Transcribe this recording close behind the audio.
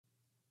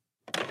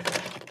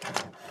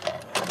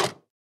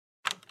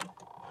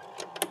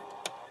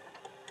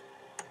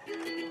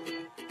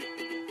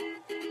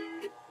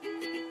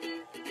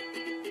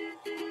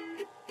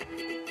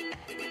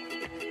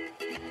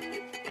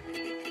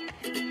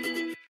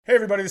Hey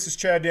everybody, this is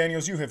Chad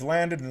Daniels. You have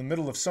landed in the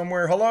middle of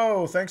somewhere.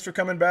 Hello, thanks for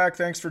coming back.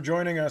 Thanks for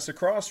joining us.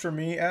 Across from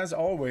me, as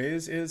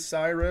always, is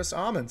Cyrus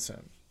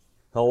Amundsen.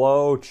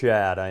 Hello,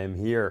 Chad. I am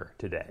here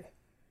today.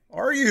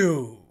 Are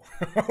you?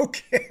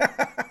 Okay.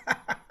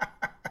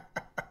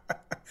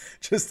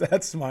 Just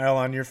that smile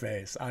on your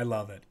face. I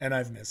love it, and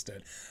I've missed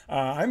it.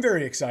 I'm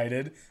very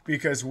excited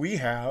because we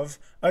have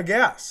a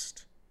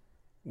guest.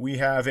 We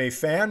have a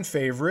fan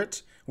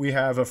favorite. We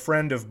have a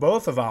friend of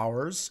both of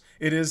ours.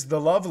 It is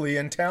the lovely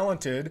and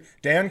talented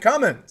Dan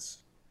Cummins.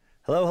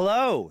 Hello,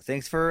 hello.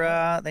 Thanks for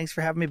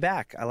having me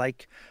back. I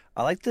like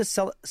the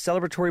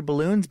celebratory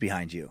balloons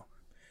behind you.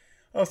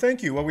 Oh,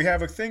 thank you. Well, we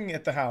have a thing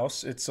at the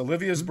house. It's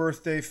Olivia's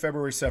birthday,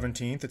 February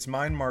 17th. It's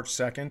mine, March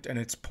 2nd, and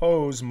it's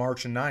Poe's,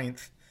 March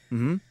 9th.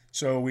 Mm-hmm.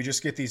 So we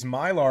just get these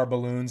Mylar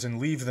balloons and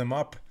leave them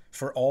up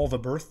for all the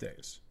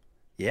birthdays.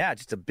 Yeah,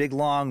 just a big,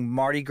 long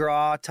Mardi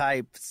Gras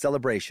type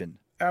celebration.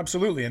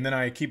 Absolutely. And then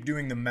I keep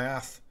doing the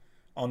math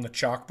on the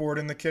chalkboard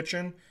in the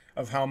kitchen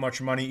of how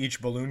much money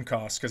each balloon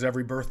costs, because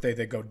every birthday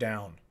they go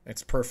down.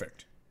 It's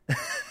perfect.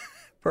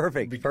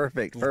 Perfect.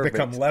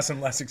 Become less and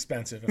less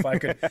expensive. If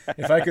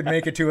I could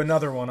make it to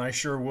another one, I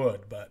sure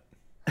would. But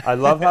I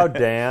love how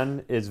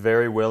Dan is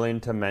very willing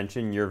to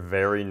mention your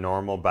very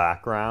normal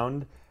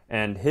background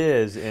and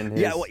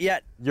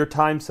your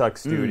Time Suck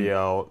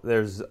studio.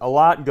 There's a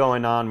lot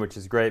going on, which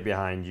is great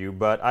behind you,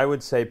 but I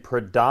would say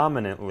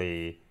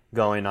predominantly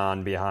going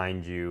on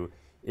behind you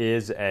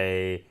is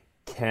a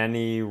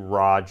Kenny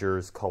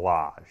Rogers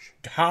collage.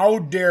 How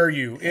dare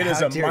you? It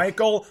is a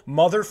Michael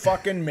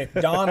motherfucking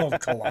McDonald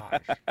collage.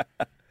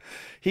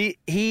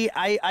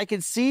 I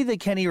can see the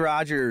Kenny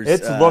Rogers.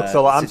 It looks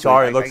a lot. I'm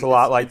sorry, it looks a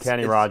lot like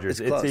Kenny Rogers.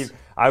 It's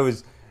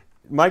close.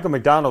 Michael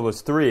McDonald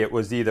was 3. It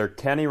was either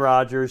Kenny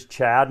Rogers,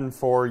 Chad in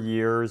 4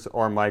 years,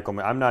 or Michael.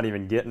 I'm not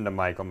even getting to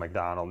Michael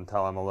McDonald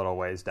until I'm a little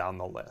ways down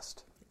the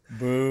list.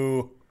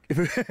 Boo.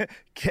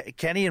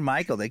 Kenny and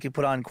Michael, they could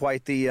put on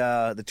quite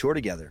the tour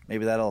together.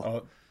 Maybe that'll.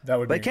 Oh, that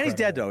would. But be Kenny's incredible.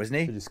 dead though, isn't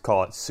he? You just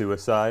call it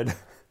suicide.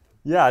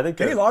 Yeah, I think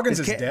Kenny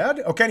Loggins is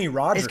dead. Oh, Kenny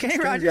Rogers. Is Kenny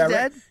Rogers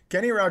dead?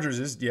 Kenny Rogers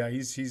is. Yeah,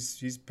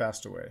 he's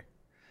passed away.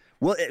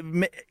 Well,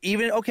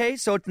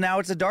 so now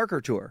it's a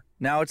darker tour.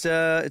 Now it's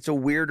a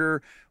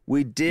weirder.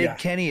 We dig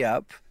Kenny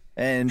up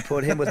and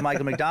put him with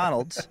Michael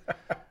McDonald's,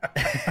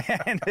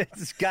 and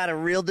it's got a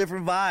real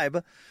different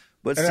vibe.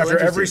 But and after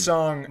every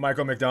song,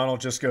 Michael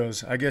McDonald just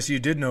goes, "I guess you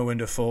did know when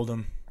to fold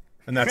them,"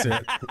 and that's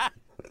it.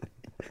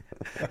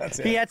 That's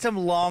it. He had some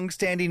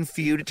long-standing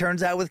feud, it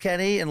turns out, with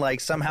Kenny, and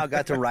somehow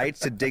got the rights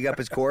to dig up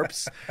his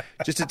corpse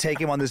just to take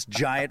him on this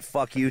giant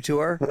 "fuck you"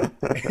 tour.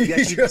 He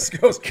just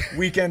goes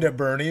Weekend at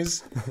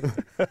Bernie's.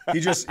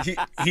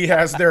 He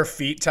has their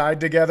feet tied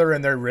together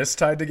and their wrists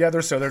tied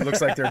together, so it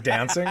looks like they're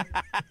dancing.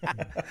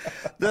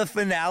 The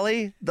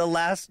finale,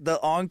 the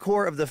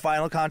encore of the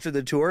final concert of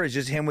the tour is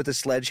just him with a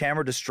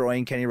sledgehammer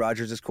destroying Kenny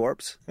Rogers'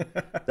 corpse.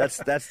 That's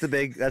the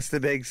big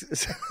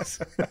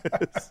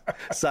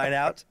sign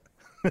out.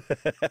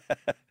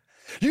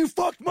 You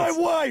fucked my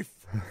wife.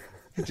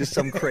 Just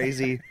some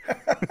crazy.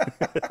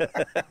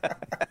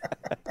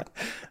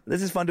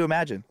 This is fun to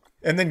imagine.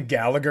 And then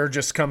Gallagher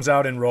just comes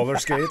out in roller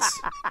skates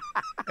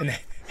and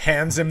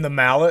hands him the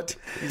mallet.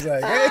 He's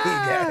like, "Hey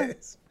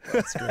guys."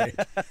 That's great.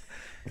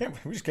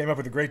 We just came up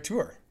with a great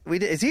tour. We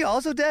did. Is he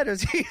also dead, or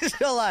is he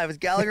still alive? Is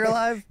Gallagher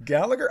alive?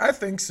 Gallagher? I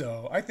think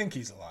so. I think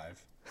he's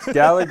alive.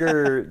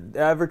 Gallagher,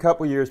 every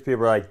couple years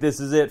people are like,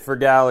 "This is it for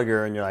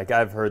Gallagher," and you're like,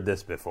 "I've heard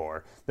this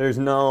before." There's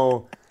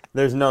no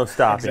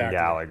stopping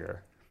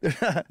Gallagher.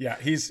 Yeah,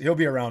 he'll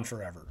be around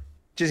forever.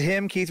 Just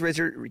him, Keith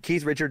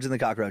Richards, and the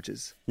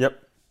Cockroaches.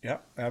 Yep. Yeah,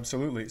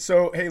 absolutely.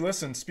 So, hey,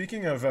 listen,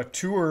 speaking of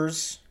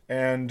tours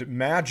and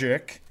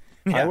magic,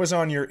 I was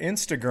on your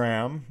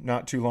Instagram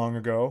not too long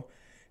ago,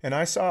 and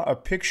I saw a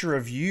picture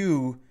of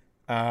you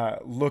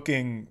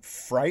looking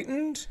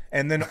frightened,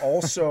 and then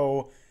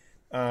also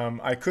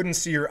I couldn't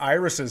see your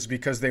irises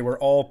because they were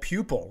all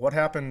pupil. What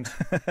happened?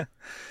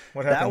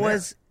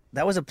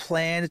 That was a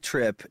planned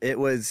trip. It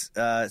was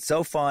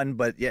so fun,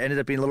 but it ended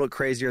up being a little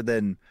crazier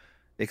than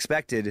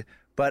expected.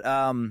 But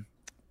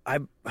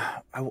I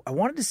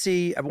wanted to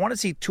see.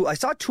 I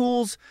saw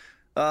Tool's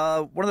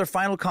one of their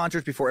final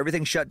concerts before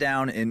everything shut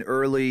down in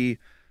early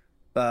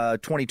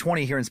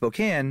 2020 here in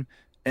Spokane,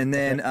 and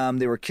then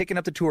they were kicking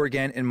up the tour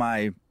again. And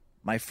my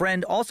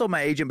friend, also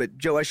my agent, but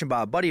Joe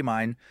Eschenbaugh, a buddy of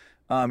mine,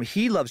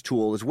 he loves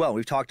Tool as well.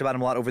 We've talked about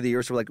him a lot over the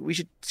years. So we're like, we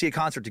should see a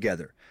concert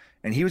together.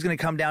 And he was going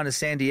to come down to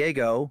San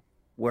Diego,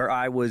 where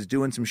I was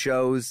doing some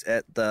shows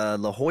at the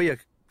La Jolla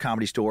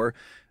Comedy Store.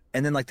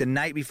 And then the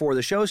night before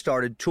the show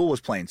started, Tool was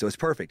playing. So it's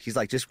perfect. He's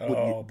like, just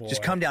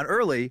come down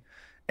early.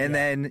 And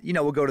then,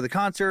 we'll go to the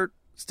concert,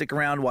 stick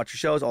around, watch your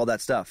shows, all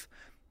that stuff.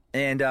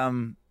 And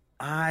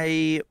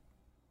I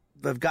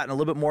have gotten a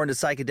little bit more into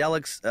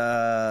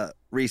psychedelics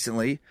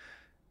recently.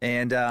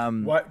 And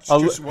why?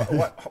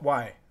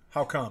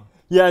 How come?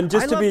 Yeah, and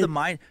just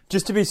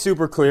to be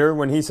super clear,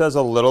 when he says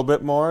a little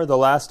bit more, the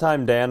last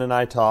time Dan and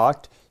I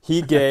talked,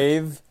 he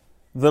gave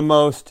the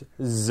most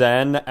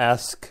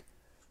Zen-esque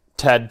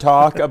TED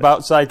Talk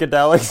about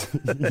psychedelics.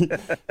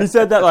 He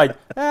said that like,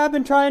 I've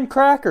been trying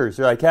crackers.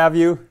 You're like, have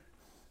you?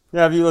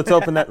 Have you? Let's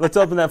open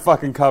that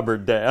fucking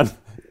cupboard, Dan.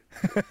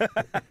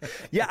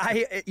 Yeah,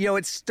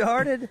 it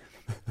started.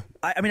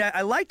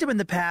 I liked him in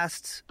the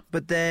past,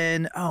 but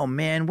then, oh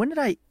man, when did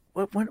I?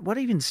 What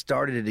even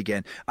started it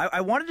again? I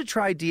wanted to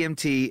try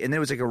DMT, and there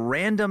was like a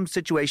random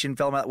situation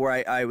fell out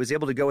where I was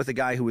able to go with a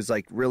guy who was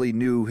like really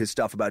knew his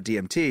stuff about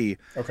DMT.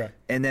 Okay.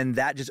 And then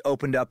that just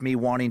opened up me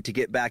wanting to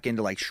get back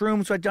into like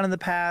shrooms, what I'd done in the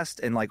past,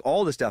 and like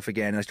all the stuff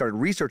again. And I started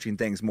researching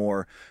things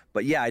more.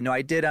 But yeah, I know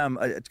I did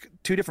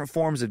 2 different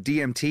forms of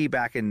DMT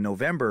back in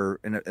November,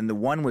 and the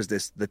one was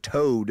the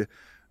toad.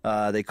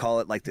 They call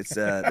it like this.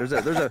 There's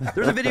a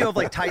video of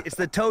like it's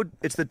the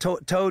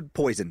toad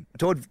poison,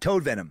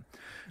 toad venom.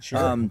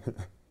 Sure.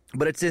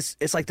 But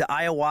it's like the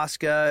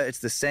ayahuasca. It's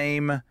the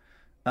same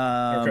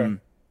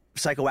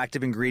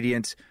psychoactive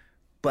ingredient,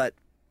 but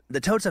the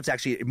toad stuff's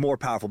actually more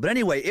powerful. But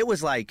anyway, it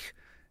was like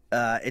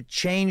it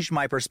changed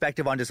my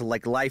perspective on just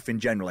like life in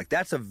general. Like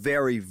that's a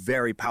very,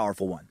 very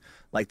powerful one.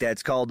 Like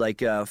that's called like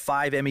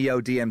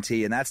 5-MeO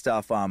DMT, and that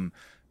stuff.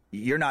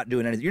 You're not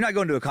doing anything. You're not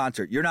going to a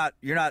concert. You're not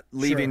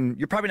leaving. Sure.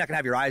 You're probably not going to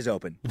have your eyes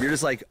open. You're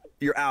just like,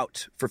 you're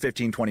out for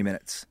 15, 20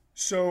 minutes.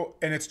 So,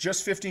 and it's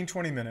just 15,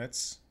 20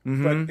 minutes.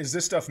 Mm-hmm. But is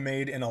this stuff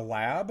made in a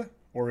lab,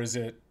 or is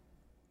it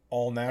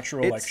all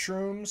natural like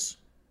shrooms?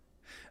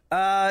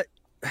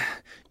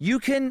 You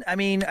can,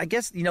 I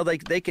guess,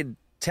 like they could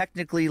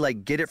technically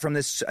like get it from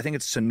this, I think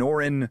it's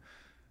Sonoran.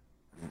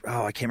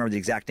 Oh, I can't remember the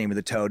exact name of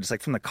the toad. It's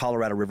like from the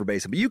Colorado River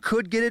Basin. But you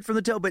could get it from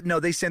the toad, but no,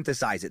 they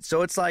synthesize it.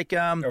 So it's like,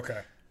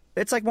 okay.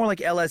 It's like more like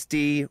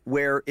LSD,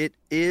 where it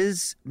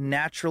is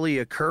naturally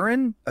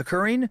occurring,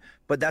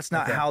 but that's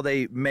not how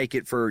they make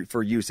it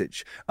for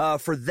usage.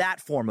 For that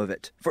form of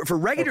it, for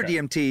regular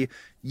DMT,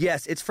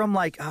 yes, it's from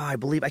like I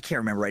can't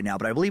remember right now,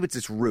 but I believe it's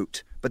this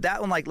root. But that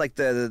one, like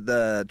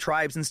the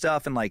tribes and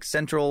stuff in like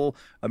Central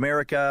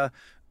America,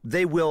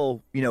 they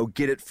will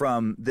get it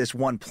from this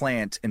one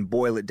plant and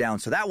boil it down.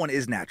 So that one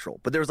is natural.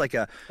 But there's like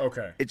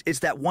it's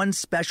that one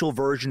special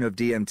version of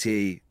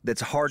DMT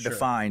that's hard to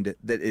find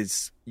that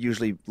is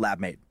usually lab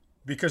made.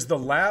 Because the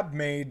lab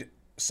made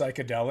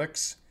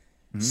psychedelics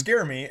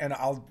scare me, and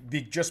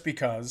just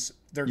because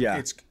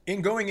it's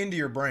going into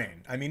your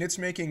brain. I mean, it's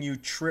making you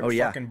trip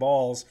fucking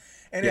balls,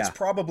 and it's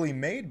probably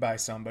made by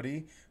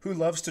somebody who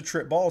loves to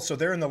trip balls. So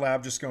they're in the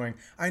lab just going,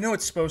 I know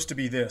it's supposed to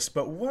be this,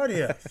 but what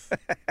if?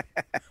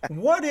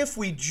 What if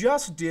we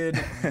just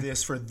did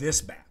this for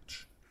this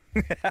batch?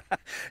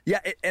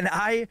 And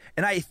I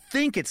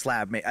think it's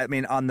lab made. I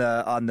mean, on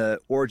the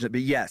origin,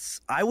 but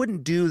yes, I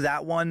wouldn't do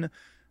that one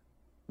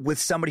with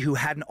somebody who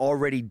hadn't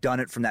already done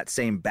it from that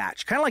same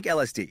batch. Kind of like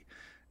LSD.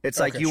 It's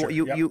like you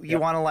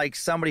want to like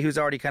somebody who's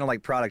already kind of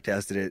like product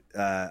tested it,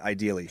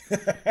 ideally.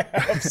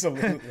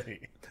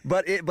 Absolutely.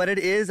 But it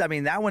is. I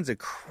mean, that one's a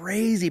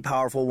crazy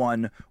powerful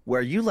one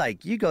where you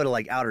go to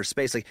like outer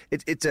space. Like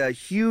it's a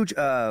huge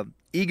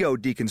ego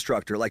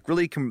deconstructor. Like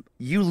really,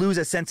 you lose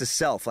a sense of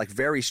self like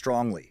very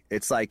strongly.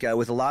 It's like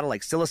with a lot of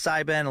like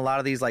psilocybin, a lot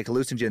of these like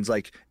hallucinogens.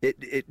 Like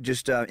it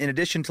just in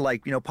addition to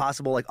like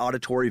possible like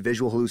auditory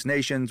visual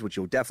hallucinations, which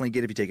you'll definitely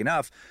get if you take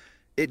enough.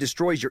 It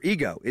destroys your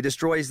ego. It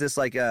destroys this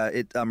like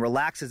it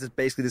relaxes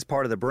basically this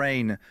part of the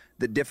brain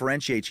that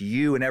differentiates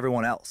you and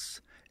everyone else.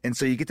 And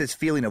so you get this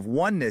feeling of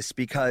oneness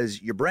because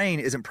your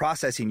brain isn't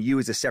processing you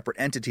as a separate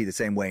entity the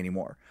same way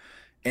anymore.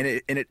 And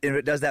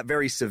it does that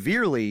very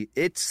severely.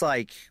 It's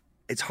like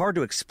it's hard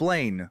to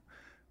explain,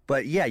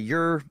 but yeah,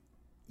 you're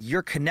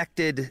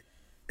connected.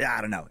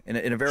 I don't know,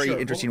 in a very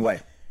interesting way.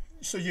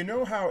 So you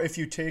know how if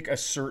you take a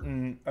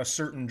certain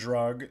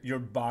drug, your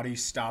body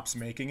stops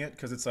making it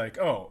because it's like,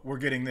 oh, we're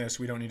getting this,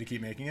 we don't need to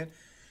keep making it.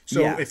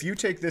 So if you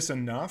take this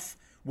enough,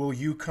 will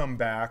you come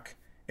back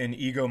an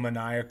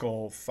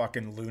egomaniacal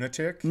fucking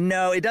lunatic?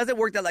 No, it doesn't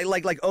work that like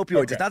opioids.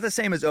 Okay. It's not the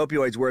same as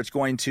opioids where it's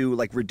going to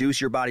like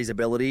reduce your body's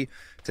ability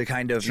to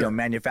kind of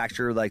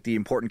manufacture like the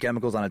important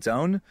chemicals on its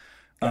own.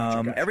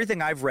 Gotcha.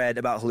 Everything I've read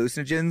about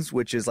hallucinogens,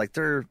 which is like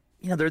there's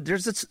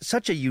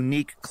such a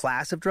unique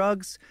class of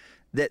drugs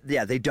that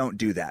they don't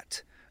do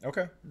that.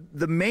 Okay.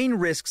 The main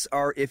risks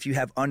are if you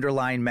have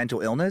underlying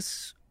mental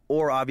illness,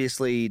 or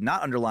obviously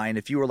not underlying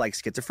if you were like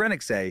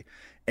schizophrenic, say,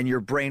 and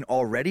your brain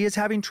already is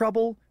having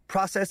trouble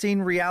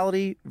processing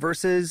reality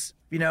versus,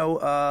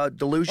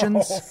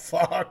 delusions. Oh,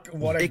 fuck.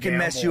 What a gamble. It can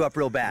mess you up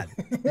real bad.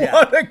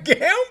 What a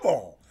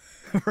gamble.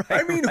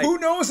 Right, who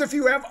knows if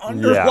you have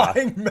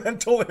underlying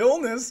mental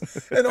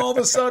illness and all of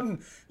a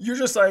sudden you're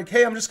just like,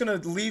 hey, I'm just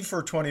going to leave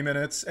for 20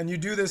 minutes and you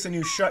do this and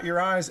you shut your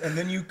eyes and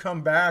then you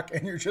come back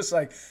and you're just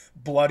like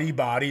bloody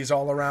bodies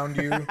all around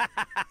you.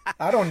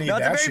 I don't need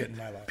that shit in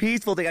my life.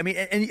 Peaceful thing. I mean,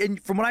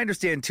 and from what I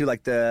understand too,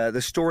 like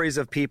the stories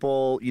of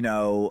people,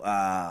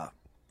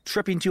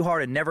 tripping too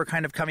hard and never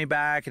kind of coming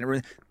back,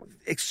 and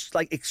it's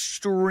like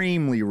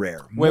extremely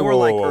rare. More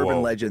like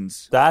urban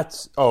legends.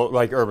 That's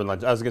like urban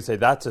legends. I was gonna say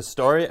that's a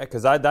story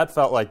because that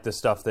felt like the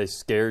stuff they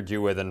scared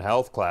you with in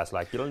health class.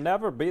 Like you'll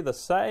never be the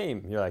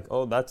same. You're like,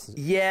 oh, that's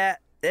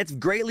it's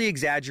greatly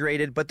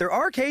exaggerated, but there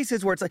are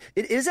cases where it's like,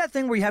 it is that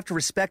thing where you have to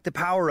respect the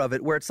power of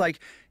it, where it's like,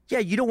 yeah,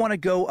 you don't want to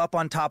go up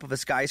on top of a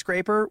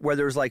skyscraper where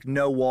there's like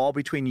no wall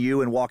between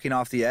you and walking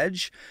off the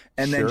edge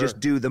and then just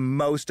do the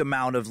most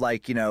amount of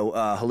like,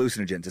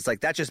 hallucinogens. It's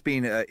like, that's just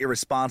being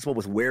irresponsible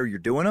with where you're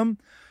doing them.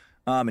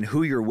 And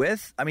who you're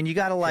with. I mean, you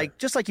got to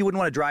just like you wouldn't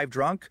want to drive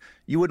drunk,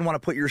 you wouldn't want to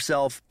put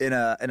yourself in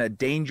a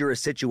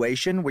dangerous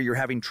situation where you're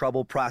having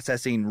trouble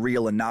processing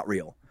real and not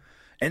real.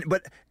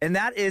 And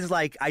that is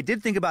like, I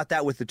did think about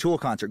that with the Tool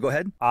concert. Go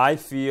ahead. I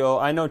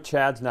know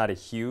Chad's not a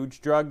huge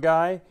drug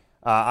guy.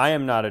 I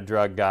am not a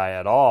drug guy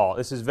at all.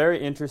 This is very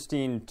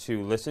interesting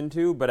to listen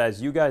to, but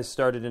as you guys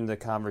started into the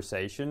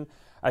conversation,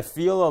 I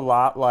feel a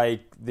lot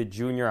like the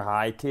junior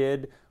high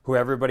kid who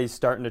everybody's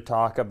starting to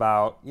talk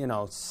about,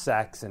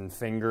 sex and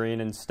fingering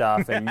and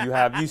stuff, and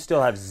you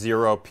still have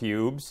zero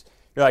pubes.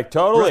 You're like,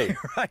 totally.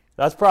 Right.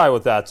 That's probably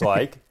what that's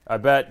like. I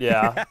bet,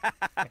 yeah.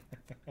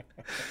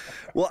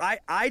 Well,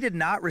 I did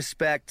not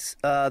respect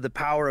the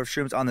power of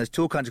shrooms on this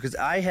Tool concert because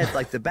I had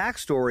like the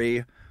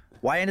backstory.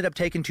 Why I ended up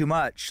taking too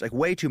much, like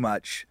way too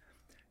much,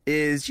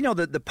 is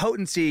the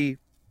potency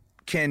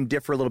can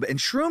differ a little bit, and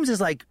shrooms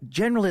is like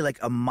generally like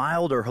a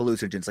milder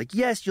hallucinogen. It's like,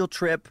 yes, you'll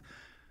trip.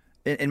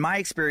 In my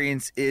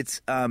experience,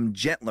 it's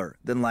gentler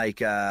than like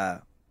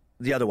the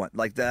other one.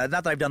 Like not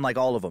that I've done like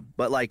all of them,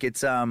 but like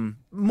it's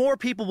more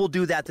people will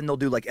do that than they'll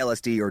do like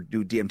LSD or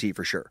do DMT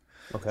for sure.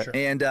 Okay. Sure.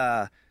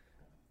 And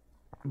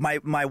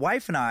my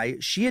wife and I,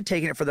 she had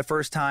taken it for the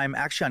first time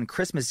actually on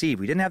Christmas Eve.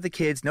 We didn't have the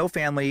kids, no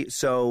family,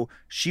 so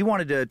she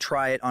wanted to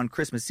try it on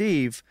Christmas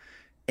Eve.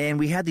 And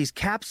we had these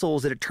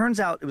capsules that it turns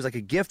out it was like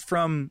a gift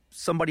from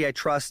somebody I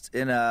trust,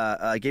 and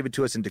gave it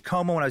to us in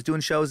Tacoma when I was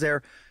doing shows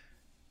there.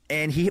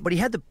 And he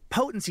had the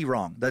potency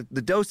wrong,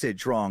 the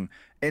dosage wrong.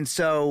 And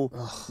so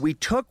we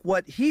took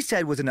what he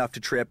said was enough to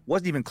trip,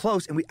 wasn't even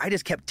close, and I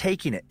just kept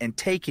taking it and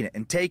taking it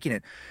and taking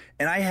it.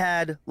 And I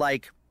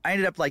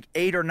ended up like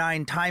 8 or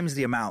 9 times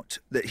the amount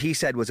that he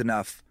said was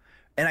enough.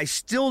 And I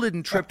still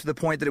didn't trip to the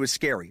point that it was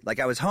scary. Like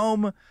I was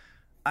home.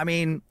 I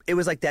mean, it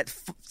was like that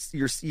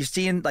you're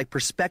seeing like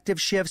perspective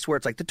shifts where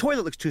it's like the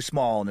toilet looks too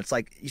small, and it's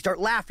like you start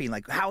laughing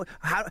like how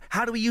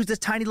do we use this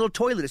tiny little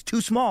toilet? It's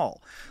too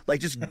small. Like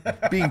just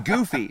being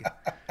goofy.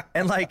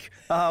 And like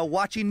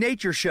watching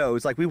nature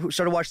shows. Like we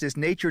started watching this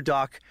nature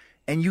doc,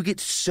 and you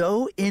get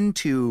so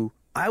into,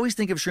 I always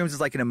think of shrooms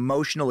as like an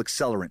emotional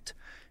accelerant.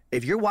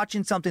 If you're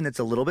watching something that's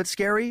a little bit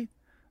scary,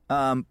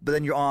 but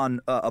then you're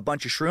on a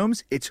bunch of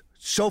shrooms, it's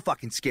so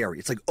fucking scary.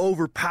 It's like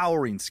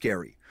overpowering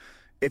scary.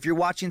 If you're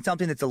watching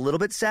something that's a little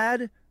bit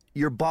sad,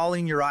 you're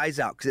bawling your eyes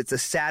out because it's the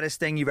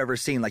saddest thing you've ever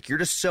seen. Like you're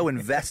just so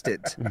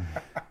invested.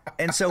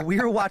 And so we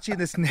were watching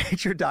this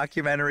nature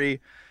documentary,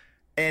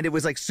 and it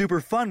was like super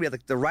fun. We had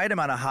like the right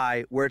amount of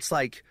high where it's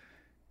like,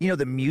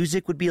 the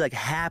music would be like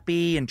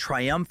happy and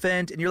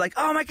triumphant, and you're like,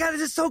 oh my God,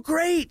 this is so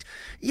great.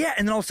 Yeah.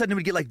 And then all of a sudden it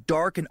would get like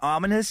dark and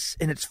ominous,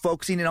 and it's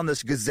focusing in on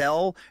this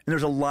gazelle, and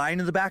there's a lion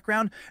in the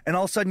background. And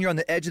all of a sudden you're on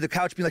the edge of the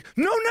couch being like,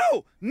 no,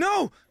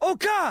 oh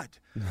God.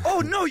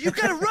 Oh no, you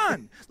gotta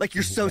run. Like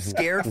you're so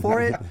scared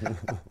for it.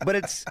 But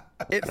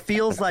it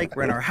feels like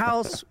we're in our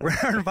house, we're in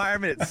our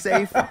environment, it's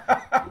safe. And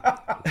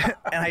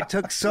I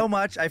took so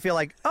much, I feel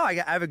like,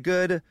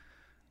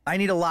 I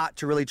need a lot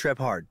to really trip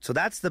hard. So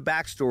that's the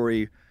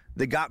backstory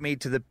that got me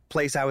to the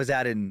place I was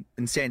at in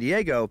San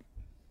Diego.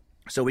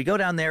 So we go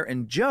down there,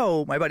 and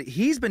Joe, my buddy,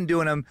 he's been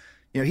doing them.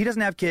 He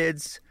doesn't have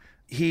kids.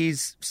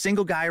 He's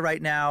single guy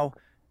right now.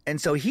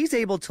 And so he's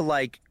able to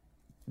like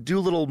do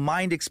little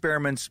mind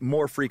experiments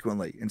more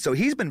frequently. And so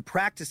he's been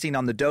practicing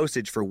on the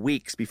dosage for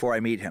weeks before I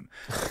meet him,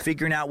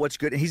 figuring out what's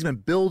good. And he's been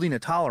building a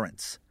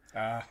tolerance.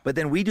 But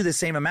then we do the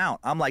same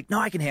amount. I'm like, no,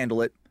 I can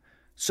handle it.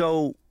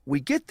 So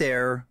we get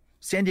there,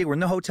 San Diego, we're in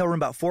the hotel room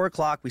about 4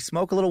 o'clock. We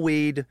smoke a little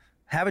weed,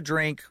 have a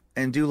drink,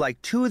 and do like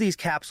 2 of these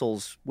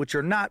capsules, which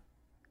are not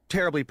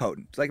terribly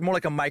potent. It's like more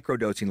like a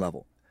microdosing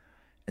level.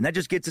 And that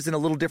just gets us in a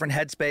little different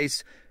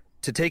headspace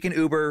to take an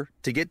Uber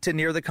to get to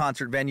near the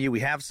concert venue. We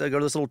have to go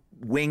to this little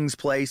wings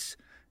place.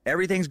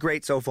 Everything's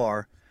great so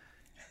far.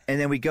 And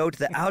then we go to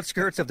the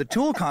outskirts of the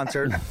Tool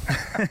concert,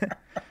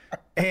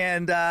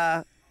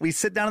 and we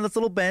sit down on this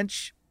little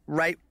bench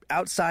right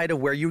outside of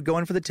where you would go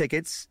in for the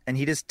tickets. And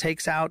he just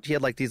takes out, he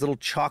had like these little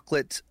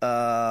chocolate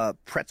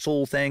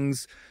pretzel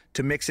things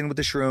to mix in with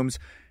the shrooms.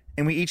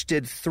 And we each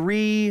did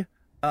 3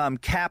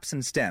 caps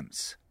and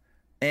stems.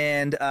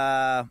 And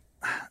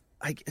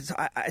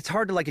it's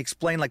hard to like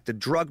explain like the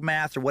drug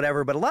math or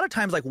whatever, but a lot of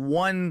times like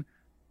 1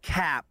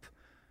 cap,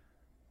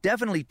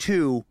 definitely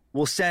 2,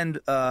 will send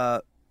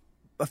a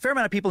fair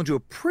amount of people into a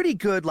pretty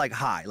good like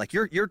high. Like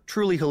you're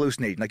truly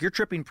hallucinating. Like you're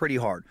tripping pretty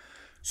hard.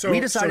 So we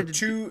decided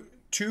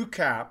two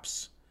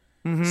caps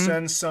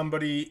send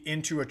somebody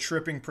into a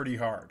tripping pretty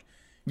hard.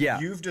 Yeah.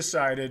 You've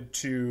decided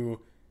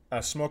to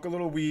smoke a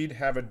little weed,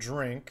 have a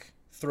drink,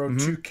 throw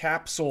 2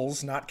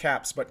 capsules, not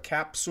caps, but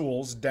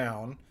capsules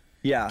down.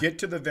 Yeah. Get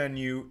to the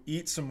venue,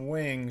 eat some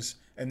wings,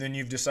 and then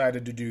you've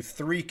decided to do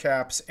 3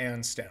 caps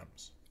and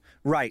stems.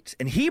 Right.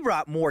 And he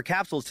brought more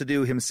capsules to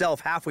do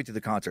himself halfway through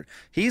the concert.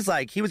 He's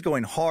like, he was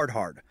going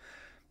hard.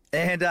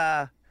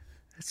 And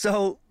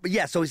so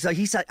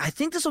he said, I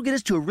think this will get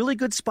us to a really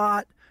good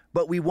spot,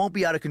 but we won't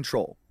be out of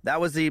control. That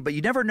was but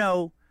you never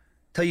know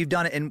till you've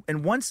done it.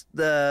 And once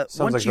sounds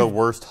like the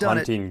worst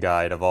hunting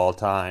guide of all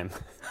time.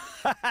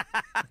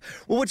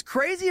 Well, what's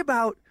crazy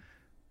about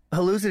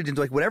hallucinogens,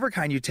 like whatever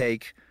kind you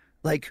take,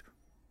 like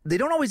they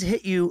don't always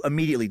hit you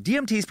immediately.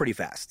 DMT is pretty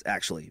fast,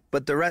 actually,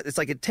 but the rest, it's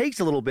like it takes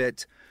a little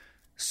bit,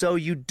 so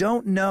you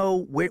don't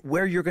know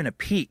where you're going to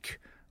peak.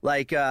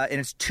 Like, and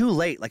it's too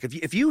late. Like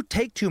if you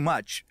take too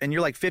much and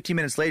you're like 15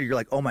 minutes later, you're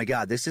like, oh my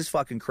God, this is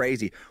fucking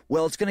crazy.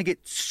 Well, it's going to get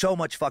so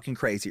much fucking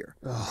crazier.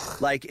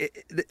 Ugh. Like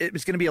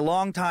it's going to be a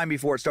long time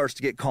before it starts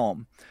to get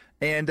calm.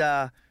 And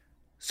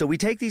so we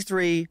take these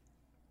 3.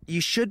 You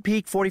should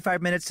peak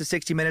 45 minutes to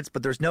 60 minutes,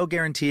 but there's no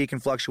guarantee. It can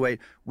fluctuate.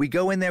 We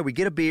go in there, we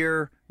get a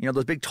beer,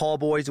 those big tall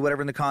boys or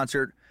whatever in the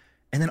concert.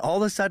 And then all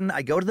of a sudden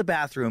I go to the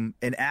bathroom,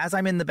 and as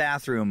I'm in the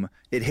bathroom,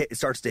 it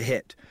starts to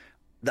hit.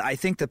 I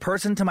think the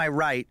person to my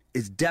right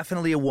is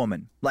definitely a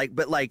woman. Like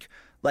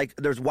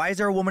there's, why is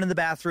there a woman in the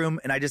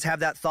bathroom? And I just have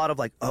that thought of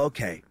like,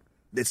 okay,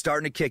 it's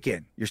starting to kick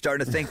in. You're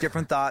starting to think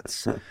different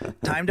thoughts.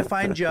 Time to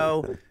find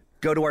Joe.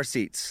 Go to our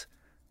seats.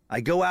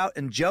 I go out,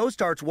 and Joe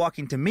starts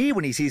walking to me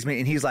when he sees me,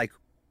 and he's like,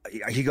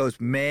 he goes,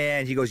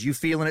 you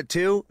feeling it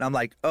too? And I'm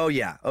like, oh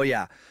yeah.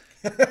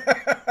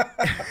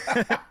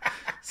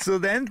 So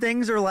then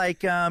things are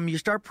like, you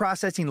start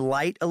processing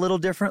light a little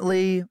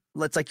differently.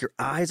 It's like your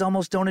eyes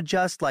almost don't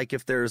adjust. Like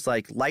if there's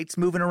like lights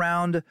moving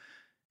around,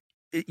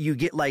 you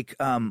get like,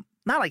 not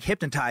like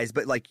hypnotized,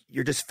 but like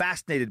you're just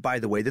fascinated by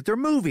the way that they're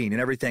moving and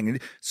everything.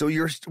 And so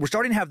we're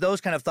starting to have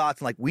those kind of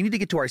thoughts, and like, we need to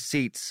get to our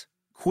seats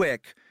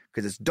quick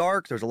because it's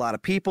dark. There's a lot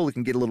of people. It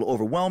can get a little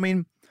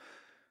overwhelming.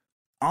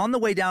 On the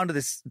way down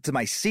to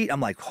my seat, I'm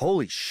like,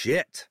 holy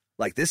shit.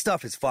 Like this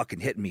stuff is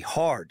fucking hitting me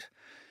hard.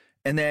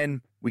 And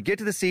then we get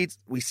to the seats,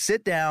 we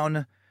sit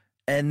down,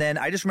 and then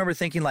I just remember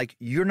thinking like,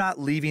 you're not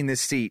leaving this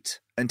seat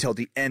until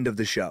the end of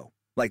the show.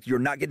 Like you're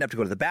not getting up to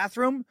go to the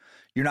bathroom.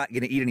 You're not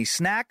going to eat any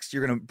snacks.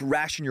 You're going to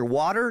ration your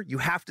water. You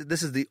have to,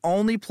 this is the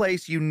only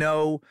place you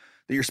know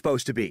that you're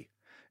supposed to be.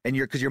 And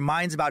because your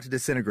mind's about to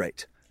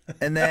disintegrate.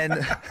 And then,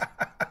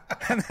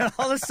 and then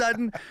all of a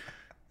sudden,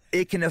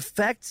 it can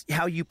affect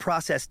how you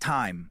process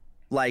time.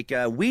 Like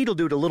weed will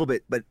do it a little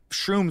bit, but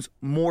shrooms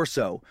more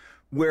so,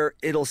 where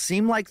it'll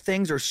seem like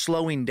things are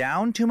slowing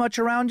down too much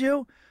around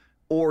you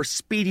or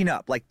speeding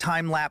up, like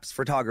time-lapse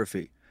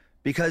photography.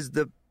 Because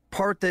the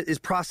part that is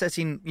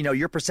processing,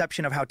 your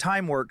perception of how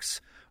time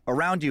works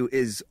around you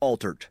is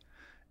altered.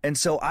 And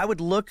so I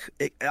would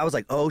I was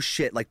like, oh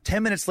shit. Like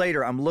 10 minutes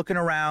later, I'm looking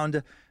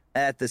around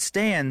at the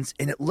stands,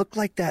 and it looked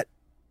like that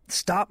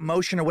stop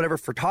motion or whatever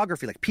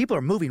photography, like people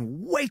are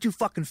moving way too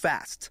fucking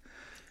fast.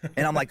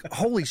 And I'm like,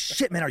 holy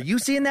shit, man, are you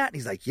seeing that? And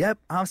he's like, yep,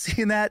 I'm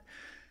seeing that.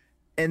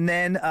 And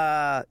then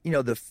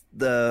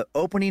the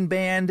opening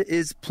band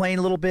is playing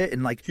a little bit,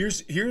 and like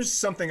here's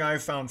something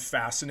I've found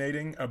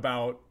fascinating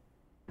about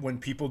when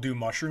people do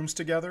mushrooms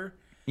together.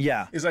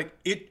 Yeah. Is like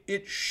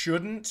it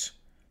shouldn't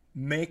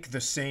make the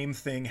same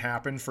thing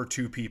happen for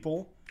 2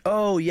 people.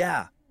 Oh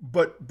yeah.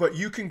 But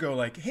you can go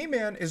like, hey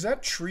man, is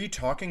that tree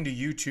talking to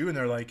you too? And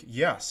they're like,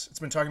 yes, it's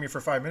been talking to me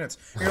for 5 minutes.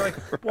 And you're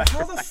like, well,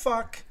 how the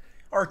fuck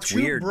are it's 2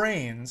 weird.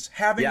 Brains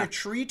having a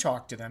tree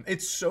talk to them?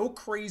 It's so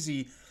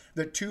crazy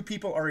that 2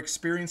 people are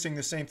experiencing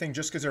the same thing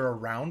just because they're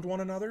around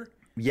one another.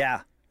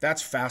 Yeah.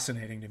 That's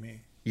fascinating to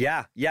me.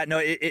 Yeah. Yeah. No,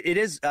 it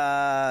is.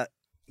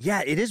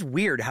 It is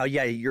weird how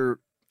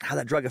how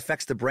that drug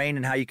affects the brain,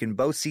 and how you can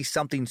both see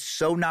something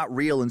so not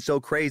real and so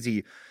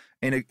crazy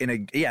and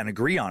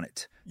agree on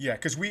it. Yeah,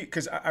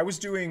 because I was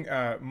doing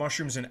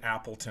mushrooms in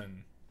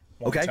Appleton.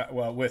 Okay.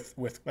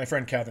 With my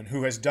friend Kevin,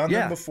 who has done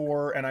them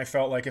before, and I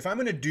felt like if I'm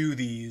going to do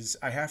these,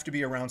 I have to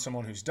be around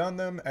someone who's done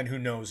them and who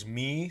knows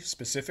me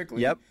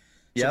specifically. Yep.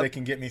 So they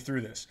can get me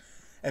through this.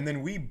 And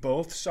then we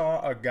both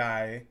saw a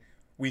guy.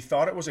 We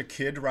thought it was a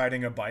kid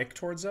riding a bike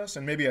towards us,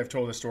 and maybe I've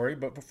told this story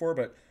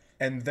before.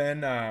 And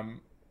then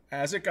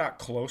as it got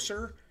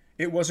closer,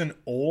 it was an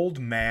old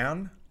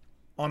man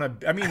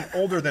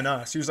older than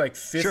us. He was like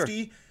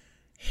 50. Sure.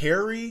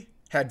 Hairy,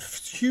 had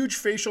huge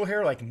facial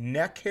hair, like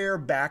neck hair,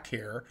 back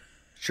hair.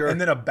 Sure.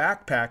 And then a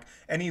backpack.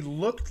 And he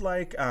looked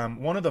like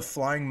one of the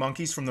flying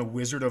monkeys from The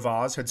Wizard of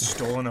Oz had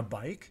stolen a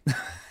bike.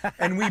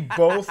 And we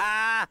both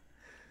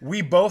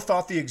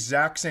thought the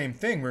exact same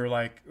thing. We were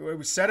like,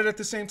 we said it at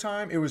the same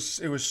time. It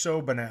was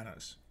so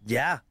bananas.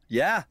 Yeah.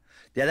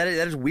 That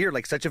is weird.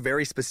 Like such a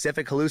very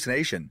specific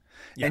hallucination.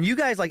 Yeah. And you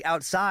guys like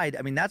outside,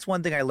 I mean, that's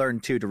one thing I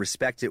learned too, to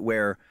respect it,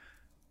 where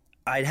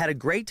I'd had a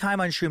great time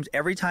on shrooms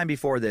every time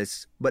before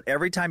this, but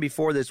every time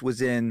before this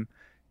was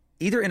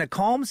either in a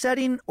calm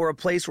setting or a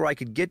place where I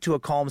could get to a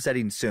calm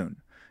setting soon,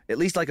 at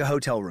least like a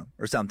hotel room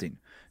or something.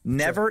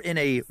 Never in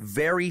a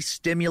very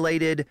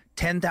stimulated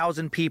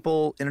 10,000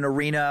 people in an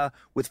arena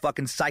with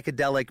fucking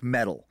psychedelic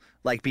metal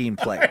like being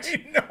played.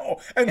 I know.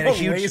 And the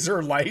huge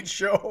laser light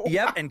show.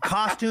 Yep. And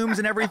costumes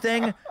and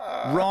everything.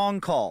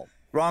 Wrong call.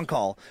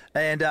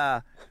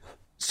 And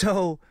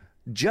so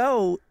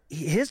Joe,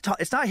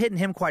 it's not hitting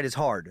him quite as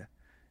hard.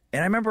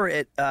 And I remember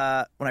it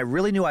when I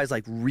really knew I was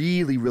like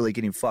really, really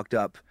getting fucked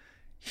up.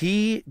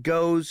 He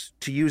goes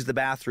to use the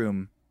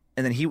bathroom,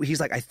 and then he's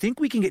like, I think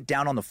we can get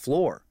down on the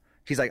floor.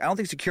 He's like, I don't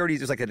think security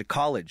is like at a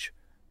college,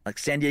 like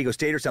San Diego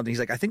State or something. He's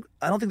like, I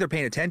don't think they're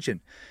paying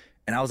attention.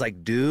 And I was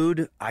like,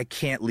 dude, I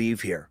can't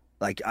leave here.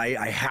 Like,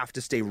 I have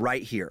to stay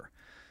right here.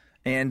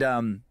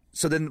 And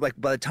so then, like,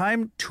 by the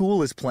time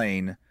Tool is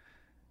playing,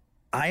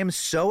 I am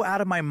so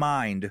out of my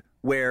mind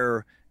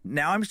where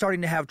now I'm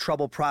starting to have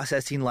trouble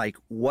processing, like,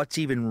 what's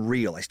even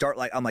real.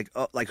 I'm like,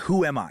 oh, like,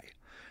 who am I?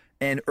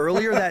 And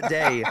earlier that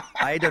day,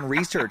 I had done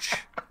research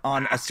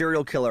on a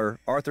serial killer,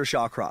 Arthur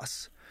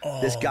Shawcross.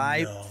 Oh, this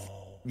guy, no.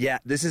 Yeah,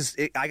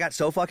 I got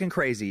so fucking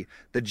crazy.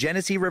 The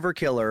Genesee River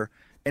Killer.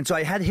 And so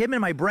I had him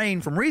in my brain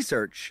from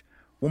research.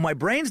 Well, my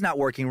brain's not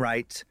working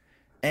right.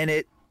 And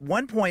at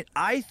one point,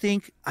 I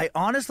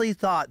honestly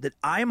thought that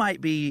I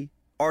might be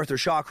Arthur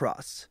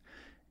Shawcross.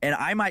 And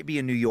I might be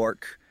in New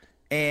York.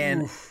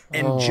 And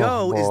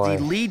Joe is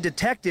the lead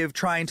detective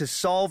trying to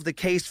solve the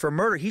case for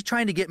murder. He's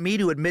trying to get me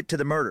to admit to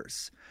the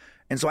murders.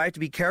 And so I have to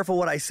be careful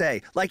what I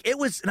say. Like, it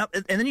was,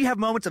 and then you have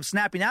moments of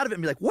snapping out of it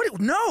and be like, what?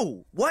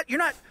 No, what? You're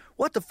not,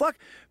 what the fuck?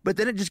 But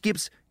then it just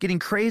keeps getting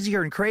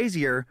crazier and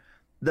crazier.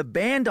 The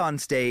band on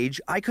stage,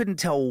 I couldn't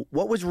tell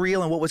what was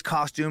real and what was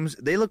costumes.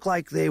 They looked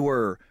like they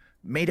were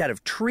made out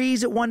of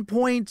trees at one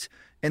point,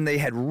 and they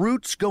had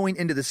roots going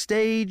into the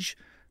stage.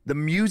 The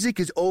music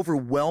is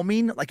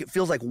overwhelming. Like, it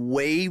feels like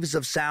waves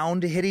of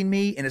sound hitting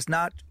me, and it's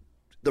not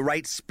the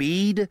right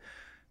speed.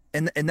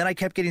 And then I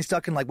kept getting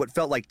stuck in like what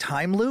felt like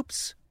time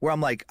loops, where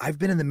I'm like, I've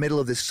been in the middle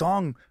of this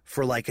song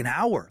for like an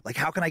hour. Like,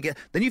 how can I get?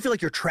 Then you feel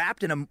like you're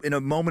trapped in a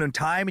moment in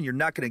time, and you're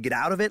not going to get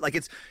out of it.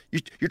 Like,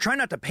 you're trying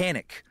not to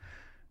panic.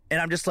 And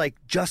I'm just like,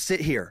 just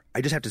sit here.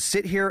 I just have to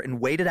sit here and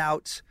wait it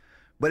out.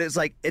 But it's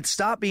like, it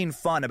stopped being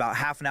fun about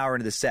half an hour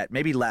into the set,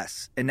 maybe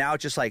less. And now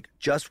it's just like,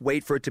 just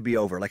wait for it to be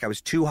over. Like, I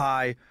was too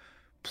high.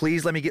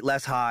 Please let me get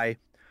less high.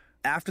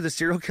 After the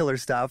serial killer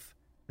stuff,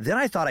 then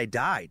I thought I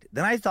died.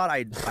 Then I thought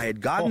I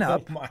had gotten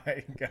up. Oh,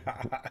 my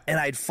God. And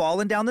I'd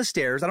fallen down the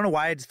stairs. I don't know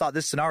why I just thought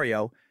this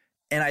scenario.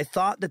 And I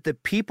thought that the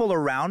people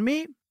around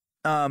me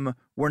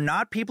were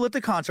not people at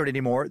the concert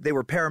anymore. They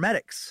were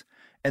paramedics.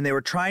 And they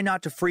were trying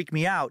not to freak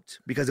me out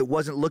because it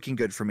wasn't looking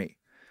good for me.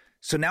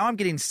 So now I'm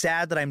getting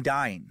sad that I'm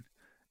dying.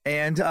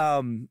 And,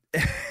 and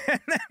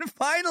then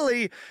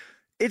finally,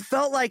 it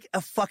felt like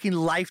a fucking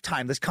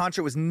lifetime. This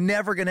concert was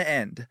never going to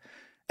end.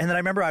 And then I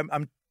remember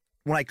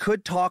when I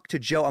could talk to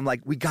Joe, I'm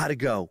like, we got to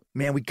go,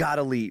 man, we got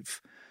to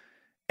leave.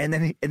 And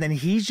then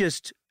he's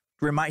just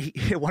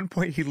at one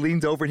point he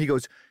leans over and he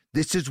goes,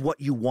 this is what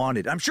you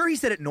wanted. I'm sure he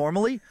said it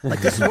normally, like,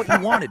 this is what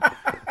you wanted.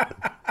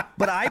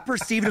 But I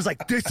perceived it as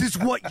like, this is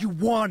what you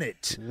wanted.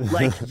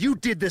 Like, you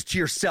did this to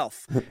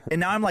yourself. And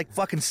now I'm like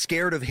fucking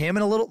scared of him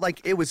and a little,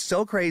 like, it was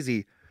so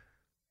crazy.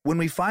 When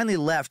we finally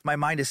left, my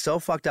mind is so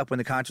fucked up when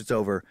the concert's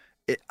over.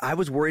 I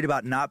was worried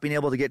about not being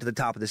able to get to the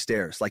top of the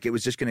stairs. Like, it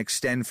was just going to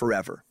extend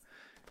forever.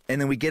 And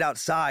then we get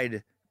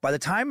outside. By the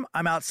time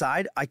I'm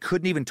outside, I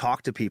couldn't even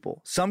talk to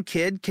people. Some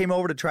kid came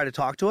over to try to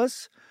talk to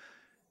us.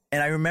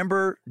 And I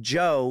remember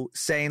Joe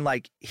saying,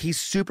 like, he's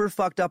super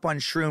fucked up on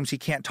shrooms. He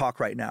can't talk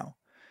right now.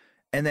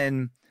 And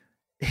then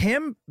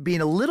him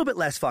being a little bit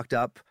less fucked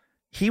up,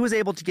 he was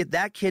able to get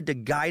that kid to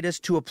guide us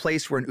to a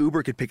place where an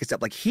Uber could pick us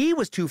up. Like, he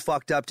was too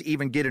fucked up to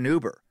even get an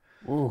Uber.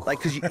 Ooh.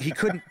 Like, because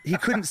he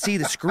couldn't see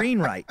the screen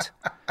right.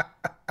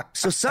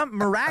 So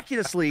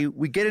miraculously,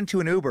 we get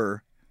into an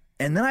Uber,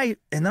 and then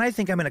I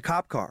think I'm in a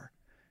cop car.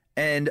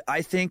 And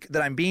I think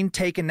that I'm being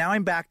taken. Now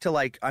I'm back to,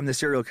 like, I'm the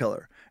serial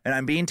killer. And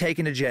I'm being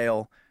taken to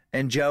jail.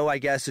 And Joe, I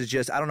guess, is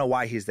just, I don't know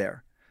why he's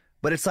there.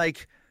 But it's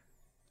like,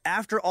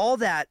 after all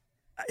that,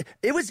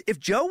 if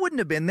Joe wouldn't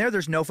have been there,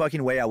 there's no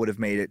fucking way I would have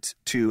made it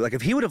to, like,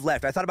 if he would have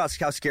left. I thought about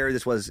how scary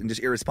this was and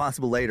just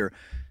irresponsible later.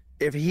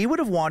 If he would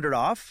have wandered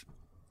off,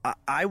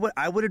 I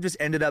would have just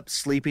ended up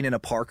sleeping in a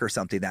park or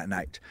something that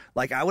night.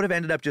 Like, I would have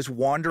ended up just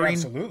wandering.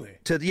 Absolutely.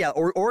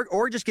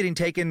 Or just getting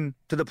taken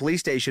to the police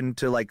station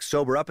to, like,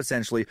 sober up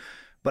essentially.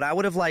 But I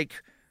would have,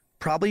 like,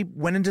 probably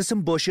went into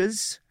some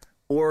bushes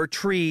or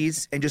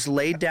trees and just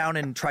laid down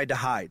and tried to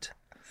hide.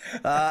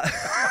 But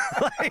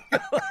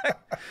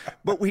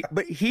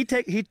he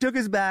took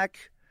us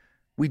back.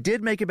 We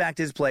did make it back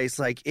to his place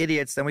like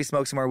idiots. Then we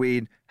smoked some more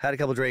weed, had a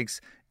couple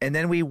drinks, and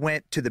then we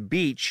went to the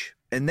beach.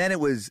 And then it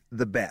was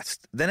the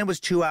best. Then it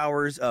was 2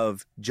 hours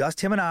of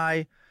just him and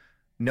I.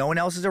 No one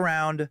else is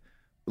around.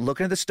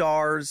 Looking at the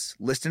stars,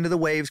 listening to the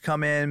waves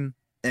come in,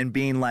 and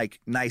being,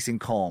 like, nice and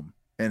calm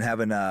and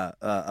having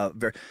a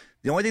very.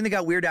 The only thing that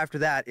got weird after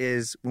that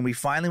is when we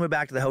finally went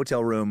back to the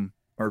hotel room,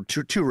 or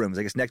two rooms,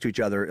 I guess, next to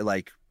each other, at,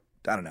 like,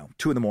 I don't know,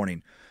 2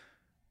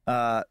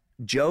 a.m.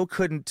 Joe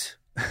couldn't,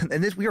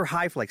 and we were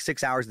high for like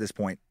 6 hours at this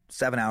point,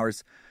 7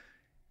 hours.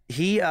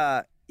 He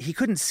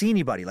couldn't see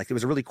anybody. Like, there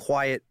was a really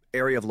quiet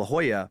area of La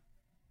Jolla,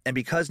 and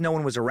because no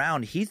one was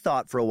around, he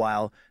thought for a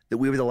while that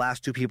we were the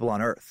last 2 people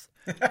on Earth.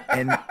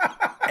 And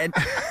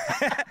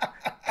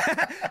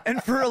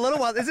and for a little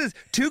while, this is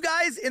 2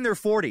 guys in their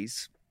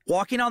 40s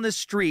walking on this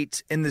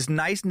street in this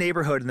nice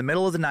neighborhood in the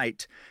middle of the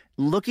night,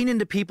 looking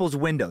into people's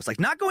windows, like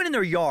not going in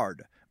their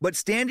yard, but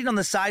standing on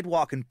the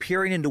sidewalk and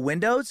peering into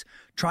windows,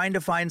 trying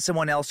to find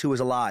someone else who was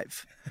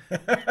alive.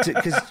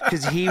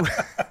 Because he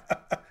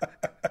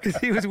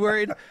was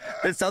worried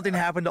that something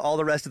happened to all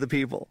the rest of the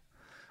people.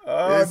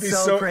 Oh, it'd be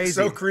so crazy.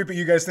 So creepy.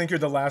 You guys think you're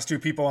the last two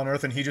people on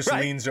Earth, and he just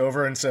leans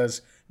over and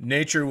says,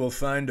 "Nature will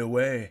find a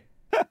way."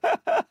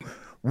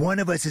 One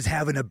of us is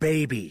having a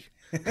baby.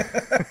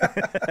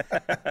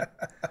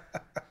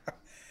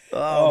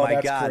 Oh my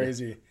that's God.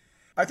 crazy.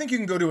 I think you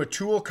can go to a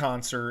Tool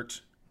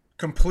concert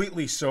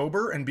completely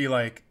sober and be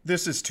like,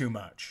 this is too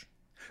much.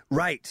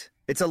 Right.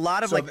 It's a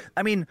lot of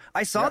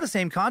I saw the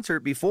same concert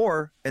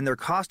before, and their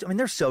costume,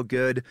 they're so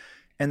good,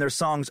 and their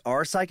songs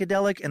are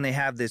psychedelic, and they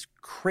have this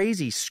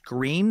crazy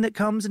screen that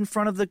comes in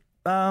front of the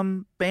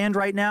band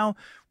right now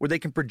where they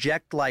can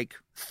project like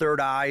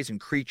third eyes and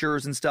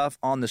creatures and stuff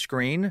on the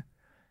screen.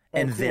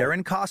 And they're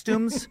in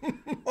costumes.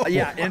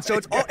 And so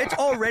it's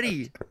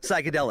already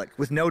psychedelic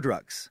with no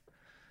drugs.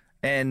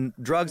 And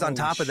drugs on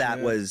top of that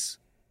was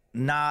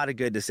not a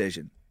good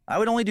decision. I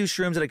would only do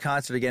shrooms at a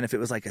concert again if it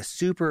was like a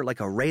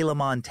Ray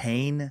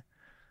LaMontagne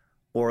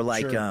or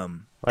like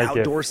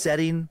outdoor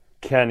setting.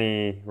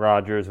 Kenny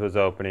Rogers was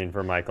opening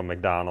for Michael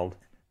McDonald.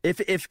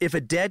 If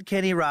a dead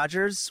Kenny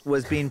Rogers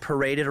was being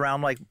paraded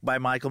around like by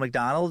Michael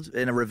McDonald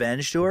in a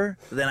revenge tour,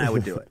 then I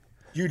would do it.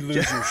 You'd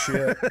lose your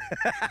shit.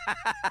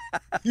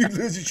 You'd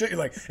lose your shit. You're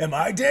like, am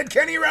I dead,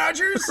 Kenny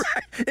Rogers?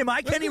 Right. Am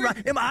I Kenny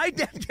Rogers? Am I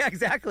dead? Yeah,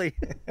 exactly.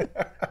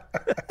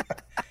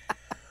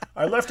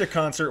 I left a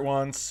concert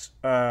once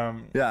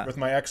with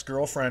my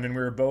ex-girlfriend, and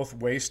we were both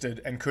wasted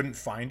and couldn't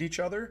find each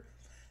other.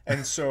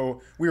 And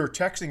so we were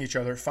texting each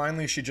other.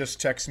 Finally, she just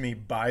texts me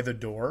by the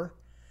door.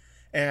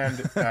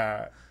 And,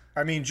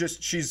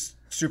 she's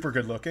super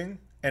good looking,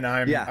 and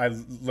I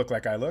look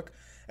like I look.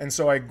 And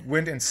so I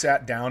went and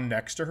sat down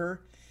next to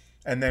her.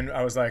 And then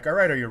I was like, all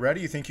right, are you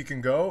ready? You think you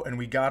can go? And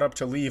we got up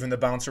to leave, and the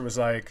bouncer was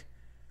like,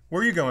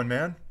 where are you going,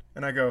 man?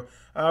 And I go,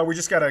 we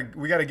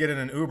gotta get in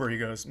an Uber. He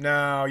goes,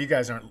 no, you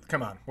guys aren't.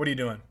 Come on, what are you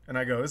doing? And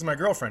I go, this is my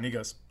girlfriend. He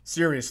goes,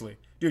 seriously,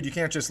 dude, you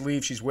can't just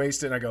leave. She's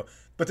wasted. And I go,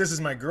 but this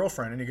is my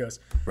girlfriend. And he goes,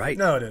 right?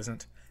 No, it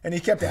isn't. And he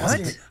kept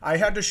asking me. I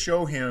had to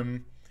show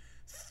him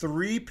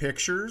 3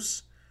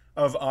 pictures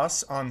of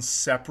us on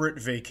separate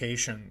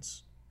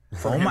vacations.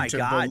 Oh my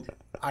God!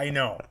 I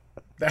know.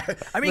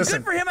 Listen,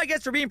 good for him, I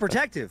guess, for being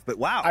protective. But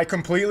wow, I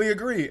completely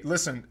agree.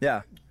 Listen,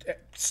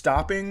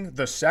 stopping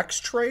the sex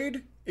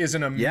trade is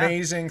an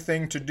amazing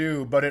thing to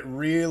do, but it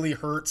really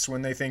hurts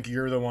when they think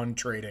you're the one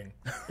trading.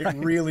 It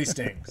really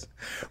stings.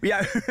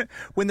 Yeah,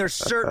 when they're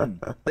certain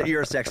that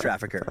you're a sex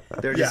trafficker,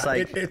 they're just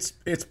like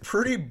it's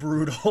pretty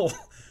brutal.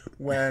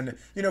 When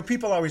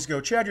people always go,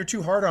 Chad, you're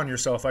too hard on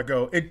yourself. I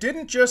go, it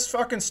didn't just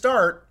fucking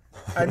start.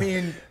 I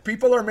mean,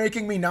 people are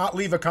making me not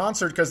leave a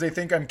concert because they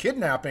think I'm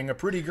kidnapping a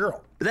pretty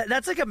girl.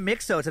 That's like a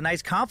mix, though. It's a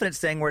nice confidence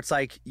thing where it's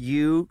like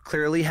you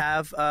clearly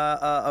have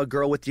a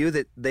girl with you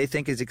that they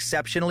think is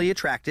exceptionally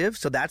attractive.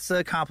 So that's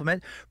a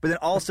compliment. But then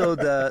also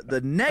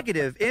the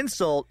negative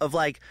insult of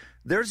like,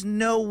 there's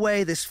no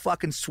way this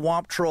fucking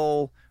swamp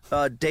troll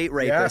date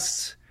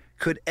rapist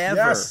could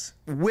ever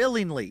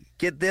willingly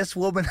get this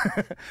woman.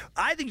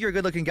 I think you're a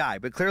good-looking guy,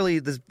 but clearly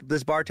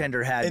this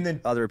bartender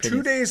had other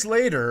opinions. 2 days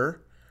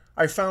later,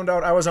 I found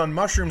out I was on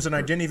mushrooms and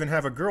I didn't even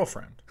have a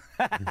girlfriend.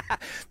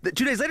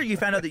 2 days later, you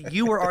found out that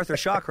you were Arthur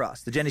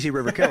Shawcross, the Genesee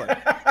River Killer.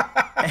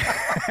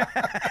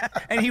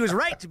 And he was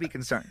right to be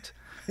concerned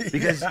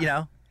because,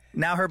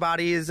 now her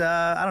body is,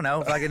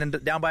 fucking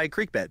down by a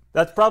creek bed.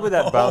 That's probably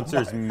that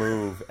bouncer's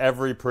move.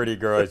 Every pretty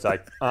girl is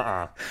like,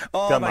 Oh,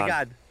 come on.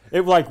 God.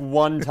 It like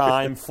one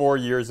time 4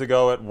 years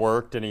ago it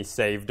worked and he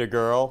saved a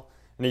girl.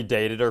 And he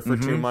dated her for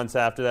 2 months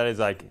after that. He's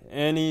like,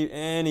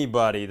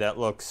 anybody that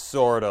looks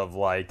sort of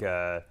like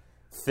a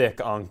thick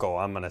uncle,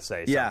 I'm going to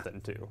say something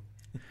to.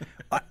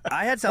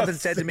 I had something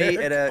said to me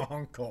at a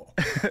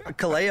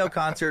Kaleo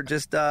concert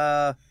just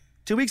 2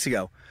 weeks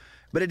ago.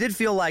 But it did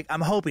feel like, I'm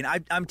hoping,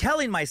 I'm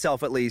telling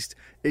myself at least,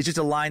 it's just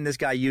a line this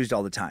guy used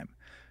all the time.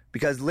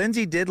 Because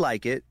Lindsay did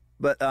like it,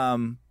 but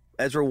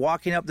as we're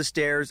walking up the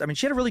stairs,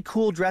 she had a really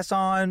cool dress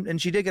on, and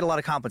she did get a lot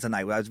of compliments that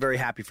night. I was very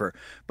happy for her.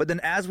 But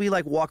then as we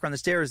walk around the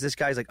stairs, this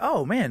guy's like,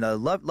 oh man,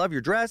 love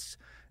your dress.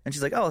 And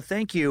she's like, oh,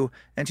 thank you.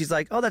 And she's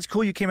like, oh, that's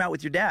cool. You came out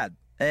with your dad.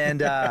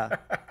 And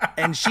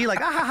and she like,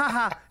 ah, ha,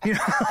 ha,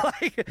 ha.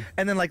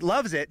 And then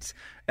loves it.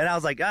 And I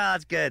was like,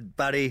 that's good,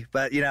 buddy.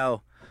 But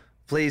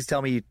please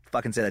tell me you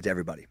fucking say that to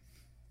everybody.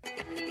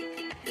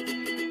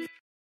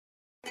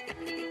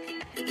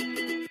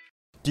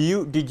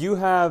 Did you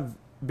have,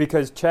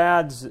 because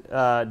Chad's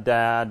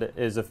dad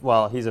is,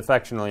 he's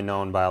affectionately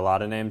known by a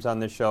lot of names on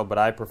this show, but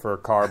I prefer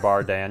Car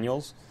Bar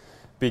Daniels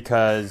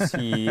because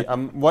he,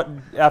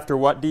 after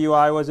what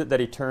DUI was it that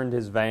he turned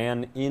his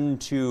van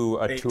into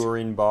a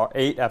touring bar?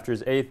 After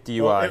his 8th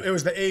DUI. Well, it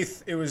was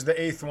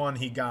the eighth one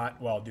he got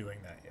while doing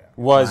that,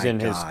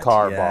 his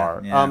car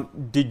bar. Yeah.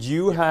 Did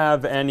you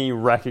have any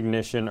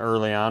recognition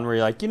early on where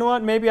you're like, you know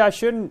what, maybe I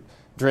shouldn't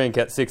drink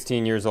at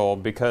 16 years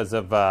old because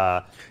of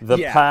the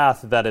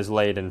path that is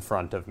laid in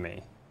front of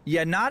me.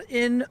 Yeah, not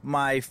in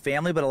my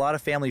family, but a lot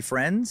of family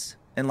friends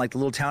in like the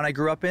little town I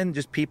grew up in.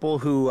 Just people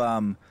who,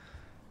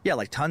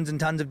 like tons and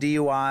tons of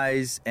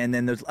DUIs, and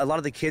then there's a lot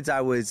of the kids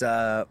I was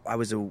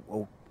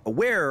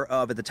aware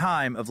of at the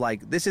time of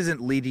like this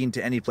isn't leading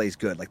to any place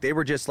good. Like they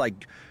were just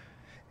like,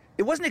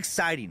 it wasn't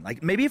exciting.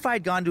 Like maybe if I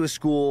had gone to a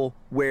school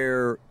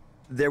where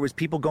there was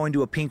people going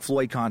to a Pink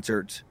Floyd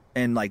concert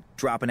and like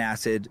dropping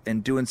acid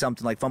and doing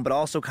something like fun, but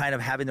also kind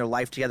of having their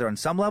life together on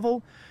some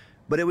level.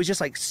 But it was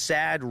just like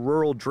sad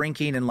rural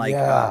drinking and like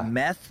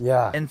meth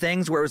and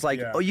things where it was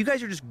like, oh, you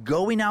guys are just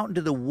going out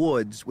into the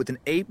woods with an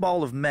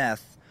 8-ball of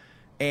meth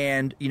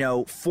and,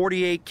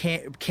 48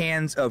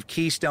 cans of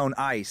Keystone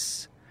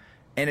Ice.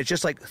 And it's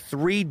just like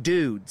 3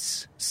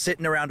 dudes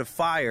sitting around a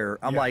fire.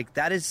 I'm like,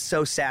 that is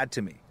so sad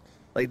to me.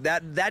 Like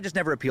that just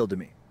never appealed to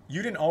me.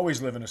 You didn't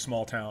always live in a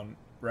small town,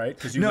 right?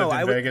 Because you lived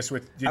in Vegas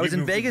with. Did you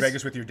move to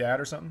Vegas with your dad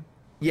or something?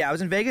 Yeah, I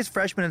was in Vegas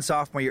freshman and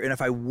sophomore year, and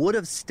if I would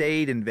have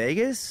stayed in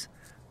Vegas,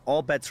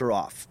 all bets are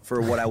off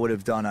for what I would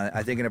have done.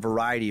 I think in a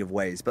variety of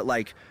ways, but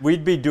like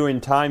we'd be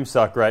doing Time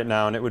Suck right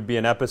now, and it would be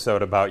an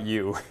episode about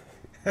you.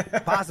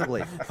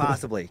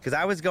 possibly, because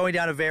I was going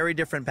down a very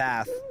different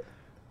path.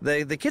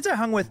 The kids I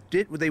hung with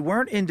they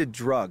weren't into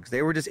drugs;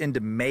 they were just into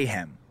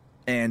mayhem,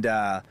 and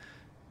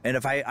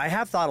if I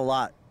have thought a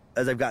lot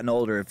as I've gotten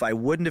older,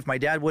 if my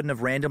dad wouldn't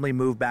have randomly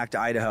moved back to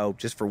Idaho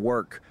just for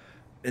work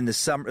in the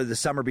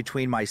summer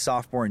between my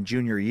sophomore and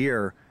junior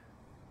year,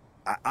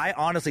 I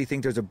honestly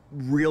think there's a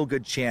real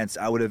good chance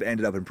I would have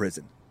ended up in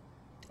prison.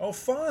 Oh,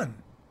 fun!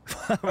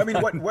 I mean,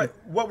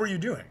 what were you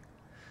doing?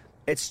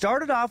 It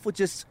started off with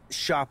just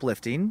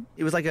shoplifting.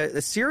 It was like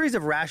a series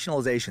of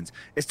rationalizations.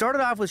 It started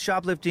off with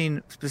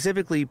shoplifting,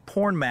 specifically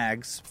porn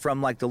mags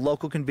from like the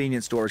local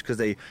convenience stores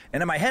and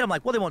in my head I'm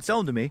like, well, they won't sell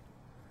them to me.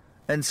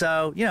 And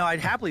so, I'd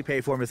happily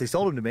pay for them if they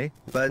sold them to me,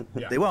 but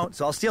they won't,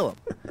 so I'll steal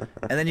them.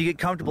 And then you get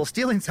comfortable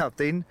stealing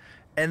something,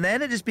 and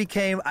then it just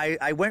became,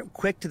 I went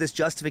quick to this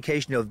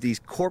justification of these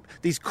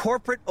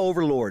corporate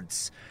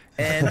overlords.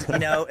 And,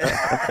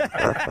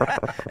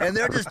 and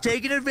they're just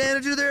taking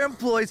advantage of their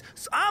employees.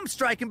 So I'm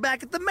striking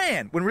back at the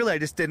man. When really I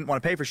just didn't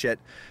want to pay for shit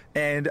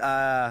and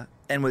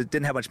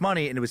didn't have much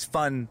money, and it was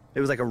fun.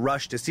 It was like a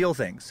rush to steal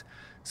things.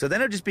 So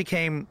then it just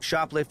became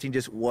shoplifting,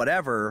 just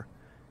whatever.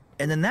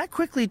 And then that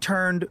quickly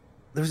turned,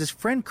 there was this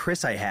friend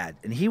Chris I had,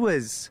 and he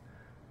was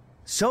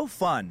so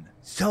fun,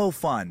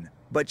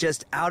 but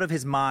just out of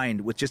his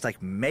mind with just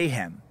like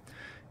mayhem.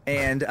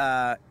 And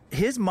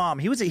his mom,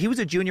 he was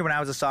a junior when I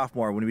was a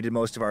sophomore when we did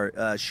most of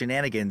our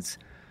shenanigans,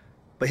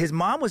 but his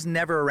mom was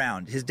never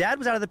around. His dad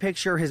was out of the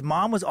picture. His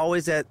mom was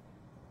always at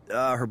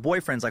her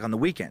boyfriend's like on the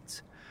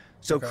weekends.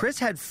 So Chris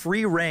had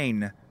free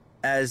reign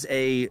as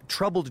a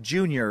troubled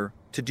junior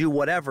to do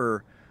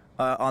whatever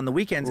on the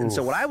weekends. Oof. And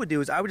so what I would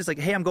do is I would just like,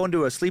 hey, I'm going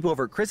to a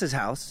sleepover at Chris's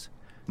house.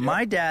 Yep.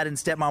 My dad and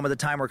stepmom at the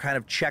time were kind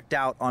of checked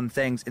out on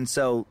things. And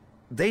so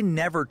they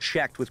never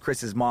checked with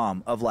Chris's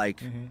mom of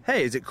like,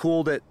 hey, is it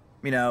cool that,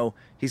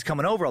 he's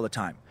coming over all the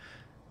time?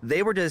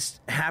 They were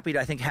just happy to,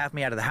 I think, have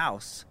me out of the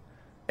house.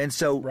 And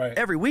so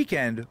every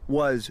weekend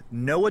was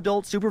no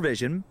adult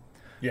supervision.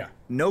 Yeah.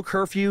 No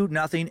curfew,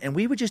 nothing. And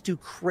we would just do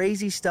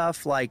crazy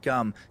stuff like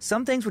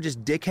some things were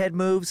just dickhead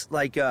moves.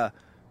 Like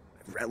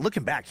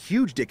looking back,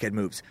 huge dickhead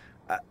moves.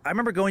 I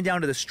remember going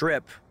down to the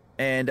strip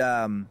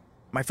and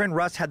my friend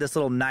Russ had this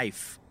little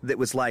knife that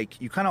was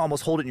like, you kind of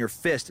almost hold it in your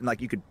fist and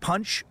like you could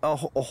punch a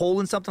hole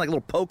in something like a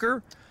little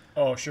poker.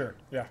 Oh, sure.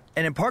 Yeah.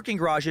 And in parking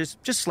garages,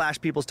 just slash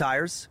people's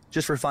tires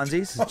just for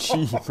funsies.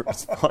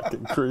 Jeepers,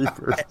 fucking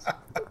creepers.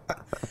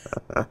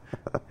 I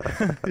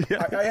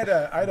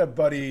had a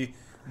buddy,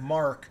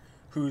 Mark,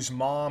 whose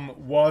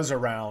mom was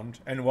around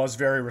and was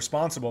very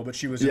responsible, but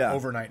she was an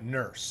overnight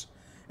nurse.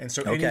 And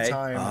so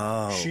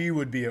anytime she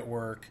would be at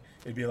work,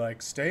 it'd be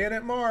like, stay in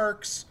at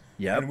Mark's.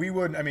 Yep. And we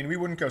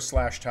wouldn't go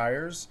slash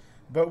tires,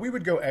 but we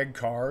would go egg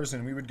cars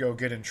and we would go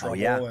get in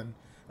trouble. And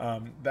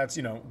that's,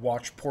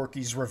 watch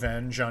Porky's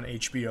Revenge on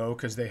HBO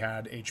because they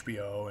had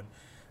HBO and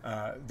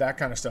that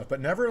kind of stuff,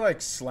 but never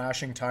like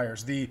slashing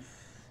tires. The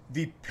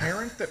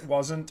parent that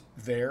wasn't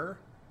there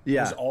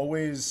was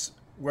always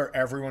where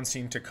everyone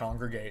seemed to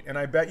congregate. And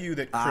I bet you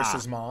that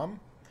Chris's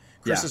mom,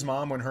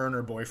 when her and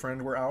her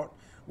boyfriend were out,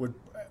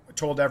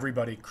 told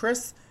everybody,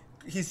 Chris,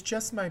 he's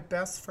just my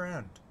best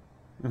friend.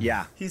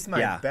 Yeah. He's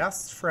my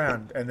best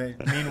friend. And then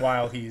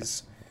meanwhile,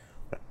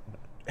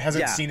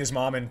 hasn't seen his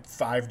mom in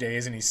 5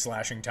 days and he's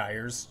slashing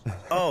tires.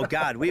 Oh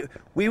God.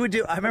 We would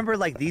do, I remember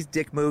like these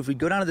dick moves. We'd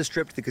go down to the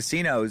strip to the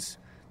casinos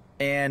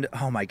and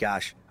oh my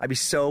gosh, I'd be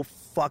so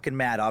fucking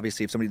mad,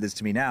 obviously, if somebody did this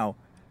to me now,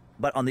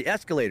 but on the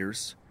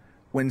escalators,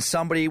 when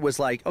somebody was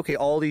like, okay,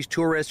 all these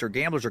tourists or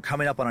gamblers are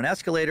coming up on an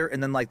escalator,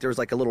 and then like there was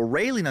like a little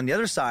railing on the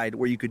other side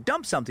where you could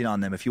dump something on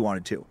them if you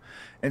wanted to.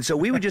 And so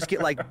we would just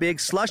get like big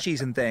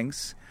slushies and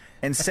things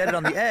and set it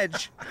on the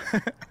edge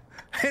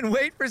and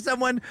wait for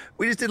someone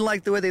we just didn't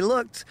like the way they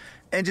looked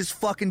and just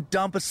fucking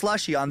dump a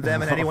slushie on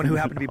them and anyone who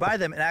happened to be by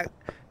them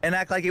and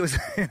act like it was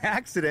an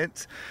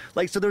accident.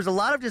 Like, so there was a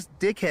lot of just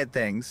dickhead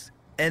things.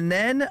 And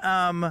then,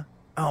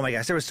 oh my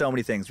gosh, there were so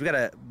many things.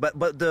 But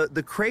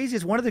the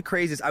craziest, one of the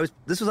craziest,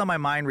 this was on my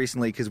mind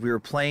recently because we were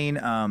playing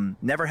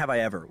Never Have I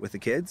Ever with the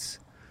kids.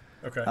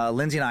 Okay.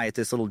 Lindsay and I at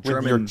this little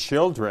German. With your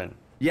children.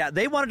 Yeah,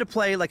 they wanted to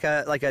play like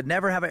a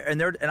Never Have I,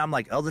 and I'm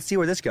like, oh, let's see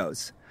where this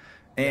goes.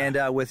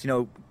 And with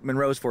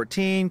Monroe's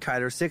 14,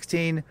 Kyler's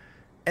 16,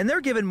 and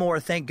they're given more,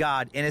 thank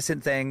God,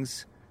 innocent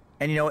things.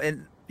 And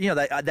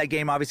that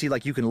game obviously,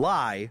 like, you can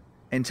lie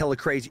and tell a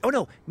crazy. Oh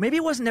no, maybe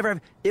it wasn't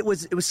Never. It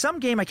was some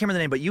game, I can't remember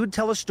the name, but you would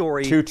tell a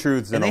story. Two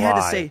truths and a lie. And they had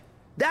to say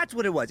that's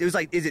what it was. It was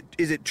like, is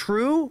it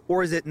true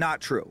or is it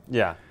not true?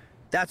 Yeah,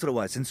 that's what it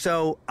was. And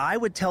so I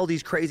would tell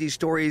these crazy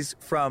stories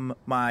from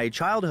my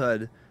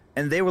childhood,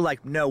 and they were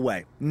like, no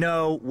way,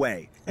 no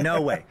way, no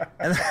way.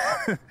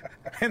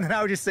 And then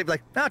I would just say,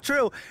 like, not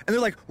true. And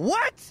they're like,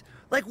 what?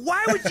 Like,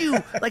 why would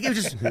you? Like, it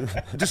was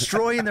just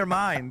destroying their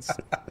minds.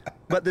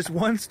 But this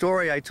one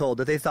story I told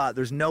that they thought,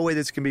 there's no way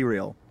this can be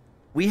real.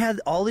 We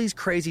had all these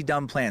crazy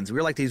dumb plans. We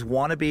were like these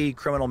wannabe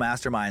criminal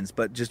masterminds,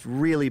 but just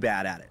really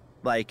bad at it.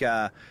 Like,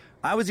 I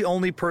was the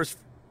only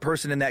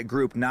person in that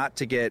group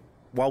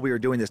while we were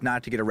doing this,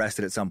 not to get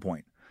arrested at some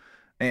point.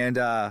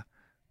 And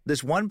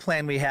this one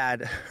plan we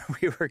had,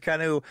 we were going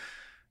to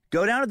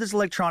go down to this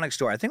electronics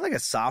store. I think like a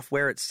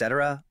Software,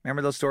 etc.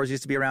 Remember those stores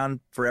used to be around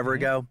forever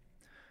ago?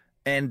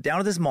 And down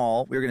to this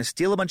mall, we were going to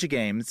steal a bunch of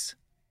games,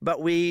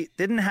 but we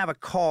didn't have a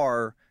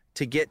car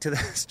to get to the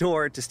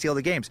store to steal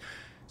the games.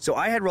 So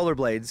I had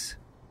rollerblades,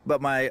 but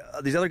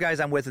these other guys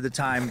I'm with at the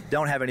time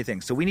don't have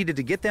anything. So we needed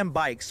to get them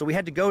bikes. So we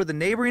had to go to the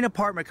neighboring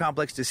apartment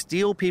complex to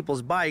steal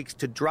people's bikes,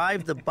 to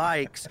drive the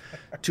bikes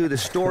to the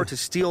store to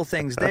steal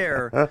things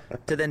there,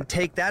 to then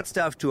take that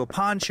stuff to a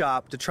pawn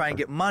shop to try and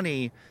get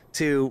money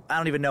to, I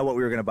don't even know what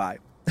we were going to buy.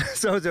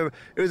 So it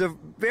was a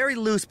very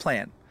loose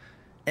plan.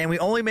 And we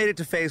only made it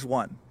to phase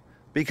 1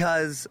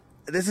 because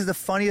this is the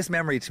funniest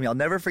memory to me. I'll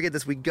never forget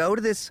this. We go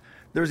to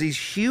there's these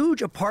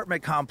huge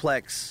apartment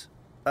complex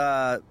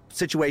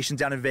situations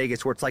down in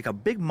Vegas where it's like a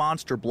big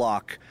monster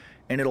block,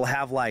 and it'll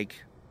have like,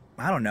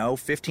 I don't know,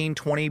 15,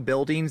 20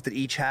 buildings that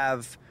each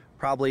have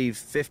probably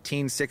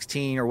 15,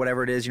 16 or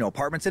whatever it is,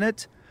 apartments in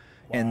it.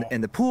 Wow.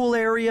 And the pool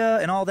area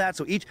and all that.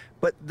 So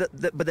but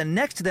then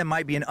next to them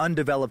might be an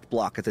undeveloped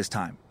block at this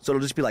time. So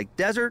it'll just be like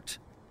desert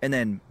and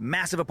then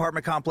massive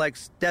apartment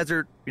complex,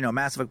 desert,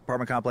 massive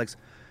apartment complex.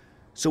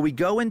 So we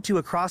go into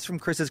across from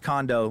Chris's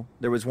condo.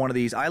 There was one of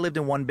these. I lived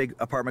in one big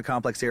apartment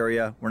complex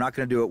area. We're not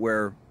going to do it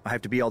where I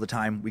have to be all the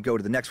time. We go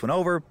to the next one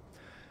over,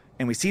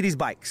 and we see these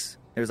bikes.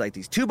 There's like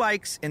these 2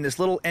 bikes in this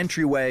little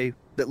entryway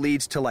that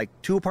leads to like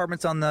 2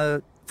 apartments on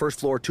the first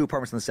floor, 2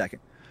 apartments on the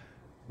second.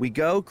 We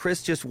go.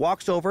 Chris just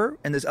walks over,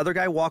 and this other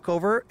guy walk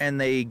over, and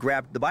they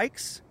grab the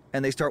bikes,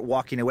 and they start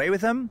walking away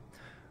with them.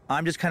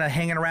 I'm just kind of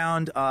hanging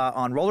around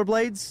on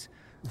rollerblades.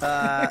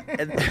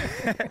 And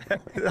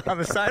on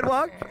the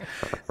sidewalk,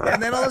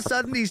 and then all of a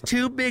sudden these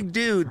 2 big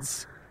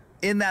dudes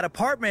in that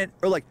apartment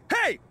are like,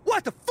 hey,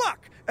 what the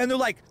fuck? And they're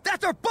like,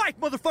 that's our bike,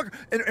 motherfucker.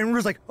 And we're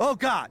just like, oh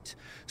God.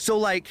 So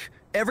like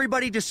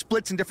everybody just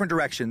splits in different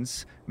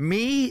directions.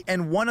 Me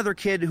and one other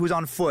kid who's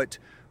on foot,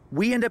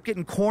 we end up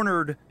getting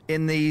cornered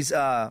in these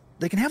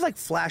they can have like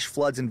flash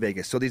floods in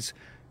Vegas. So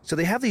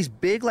they have these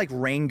big like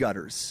rain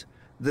gutters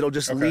that'll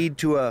just lead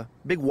to a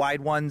big wide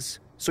ones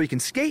so you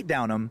can skate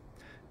down them.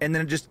 And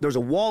then there's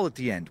a wall at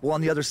the end. Well, on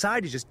the other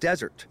side is just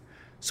desert.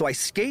 So I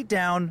skate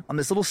down on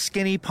this little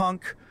skinny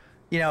punk,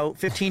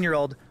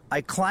 15-year-old. I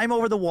climb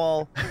over the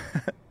wall.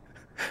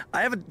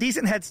 I have a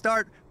decent head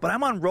start, but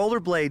I'm on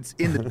rollerblades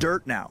in the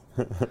dirt now.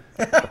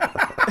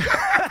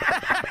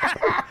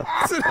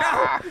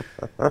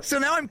 So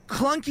now I'm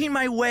clunking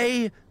my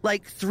way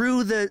like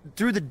through the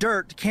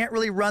dirt. Can't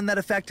really run that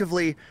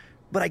effectively,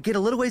 but I get a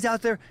little ways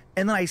out there,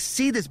 and then I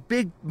see this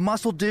big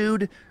muscle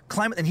dude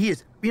climb, and he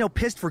is,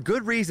 pissed for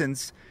good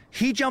reasons.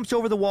 He jumps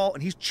over the wall,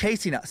 and he's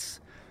chasing us.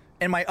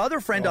 And my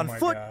other friend on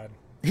foot,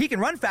 he can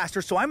run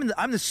faster, so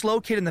I'm the slow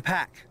kid in the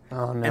pack.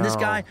 Oh, no. And this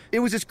guy, it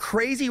was this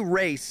crazy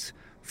race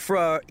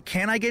for,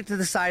 can I get to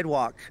the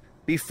sidewalk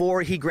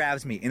before he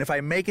grabs me? And if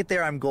I make it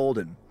there, I'm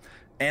golden.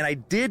 And I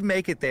did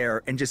make it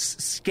there and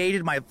just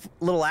skated my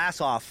little ass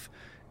off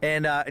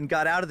and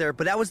got out of there.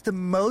 But that was the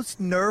most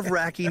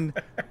nerve-wracking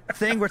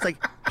thing where it's like,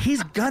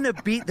 he's gonna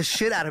beat the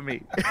shit out of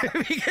me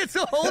if he gets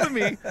a hold of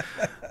me.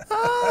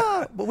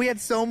 But we had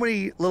so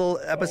many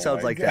little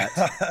episodes like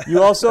that.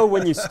 You also,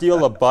 when you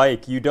steal a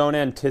bike, you don't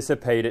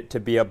anticipate it to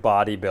be a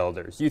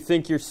bodybuilder's. You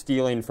think you're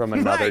stealing from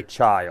another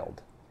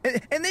child.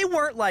 And they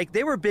weren't like,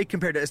 they were big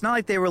compared to, it's not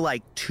like they were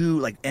like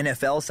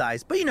NFL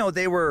size, but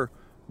they were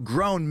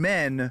grown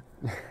men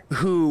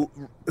who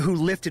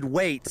lifted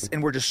weights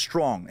and were just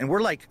strong, and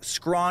we're like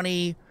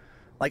scrawny.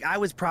 Like I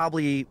was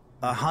probably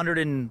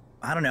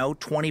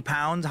 20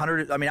 pounds.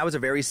 I was a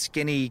very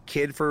skinny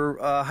kid for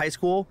high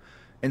school,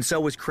 and so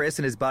was Chris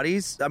and his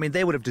buddies. I mean,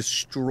 they would have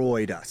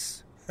destroyed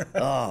us.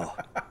 Oh,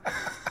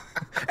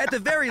 at the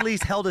very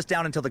least, held us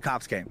down until the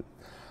cops came.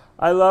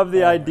 I love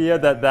the idea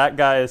that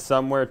guy is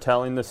somewhere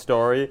telling the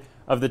story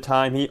of the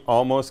time he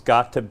almost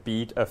got to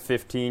beat a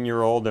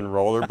 15-year-old in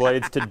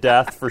rollerblades to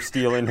death for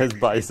stealing his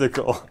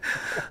bicycle.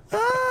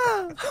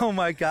 Oh,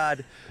 my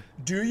God.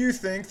 Do you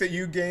think that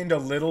you gained a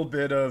little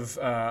bit of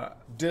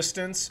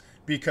distance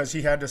because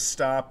he had to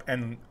stop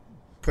and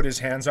put his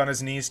hands on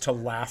his knees to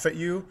laugh at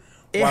you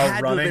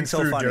while running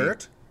through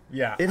dirt?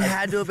 Yeah. It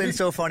had to have been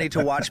so funny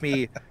to watch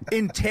me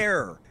in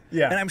terror.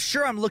 Yeah. And I'm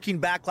sure I'm looking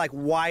back like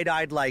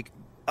wide-eyed, like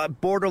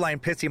borderline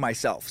pissing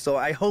myself. So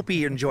I hope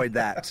he enjoyed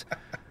that.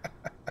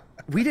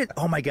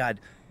 Oh my God.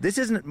 This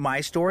isn't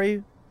my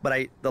story,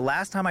 but the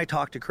last time I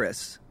talked to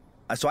Chris,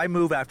 so I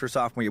moved after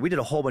sophomore year. We did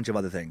a whole bunch of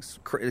other things,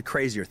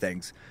 crazier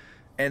things.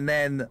 And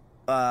then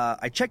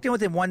I checked in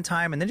with him one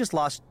time and then just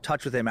lost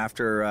touch with him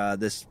after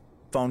this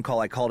phone call.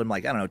 I called him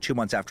 2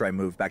 months after I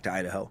moved back to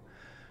Idaho.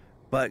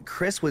 But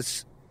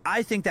Chris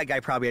I think that guy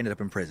probably ended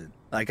up in prison.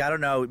 I don't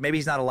know. Maybe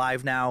he's not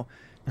alive now.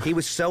 He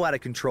was so out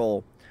of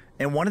control.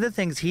 And one of the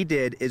things he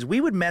did is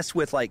we would mess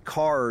with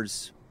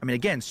cars. I mean,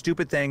 again,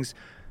 stupid things.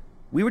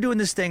 We were doing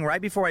this thing right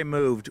before I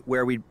moved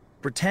where we'd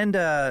pretend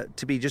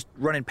to be just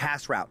running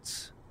pass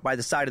routes by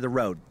the side of the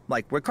road,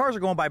 where cars are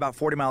going by about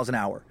 40 miles an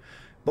hour.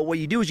 But what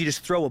you do is you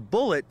just throw a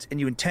bullet and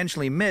you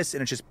intentionally miss,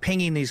 and it's just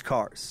pinging these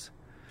cars.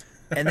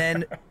 And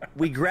then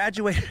we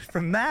graduated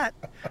from that.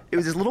 It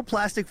was this little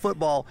plastic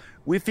football.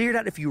 We figured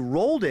out if you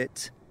rolled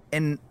it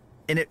and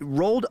it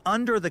rolled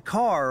under the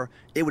car,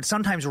 it would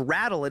sometimes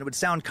rattle and it would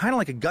sound kind of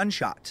like a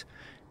gunshot.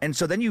 And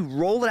so then you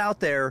roll it out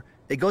there,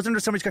 it goes under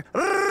somebody's car,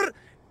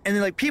 and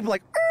then people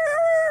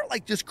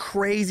just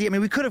crazy. I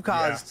mean, we could have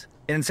caused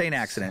an insane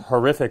accident.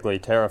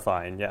 Horrifically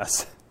terrifying,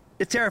 yes.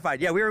 It's terrified.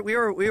 Yeah, we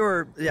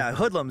were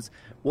hoodlums.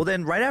 Well,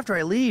 then right after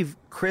I leave,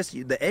 Chris,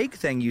 the egg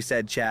thing you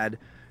said, Chad,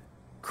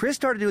 Chris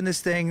started doing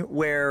this thing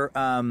where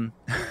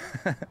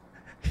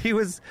he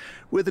was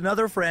with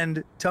another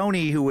friend,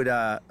 Tony, who would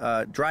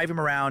drive him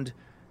around,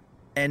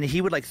 and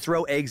he would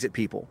throw eggs at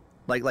people,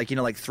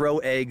 throw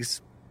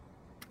eggs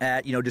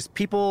at just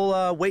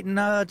people waiting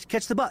to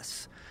catch the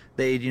bus.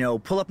 They'd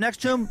pull up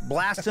next to him,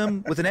 blast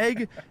him with an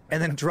egg,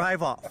 and then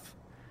drive off.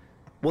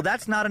 Well,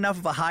 that's not enough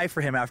of a high for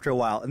him after a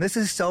while, and this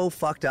is so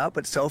fucked up,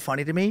 but so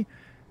funny to me.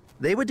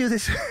 They would do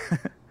this.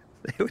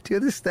 They would do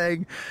this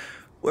thing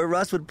where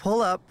Russ would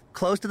pull up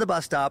close to the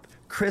bus stop.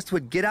 Chris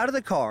would get out of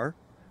the car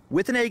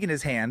with an egg in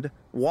his hand,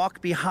 walk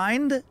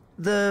behind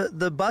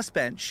the bus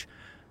bench,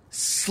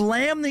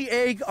 slam the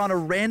egg on a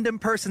random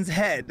person's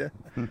head,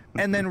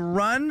 and then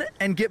run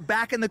and get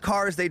back in the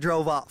car as they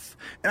drove off.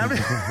 And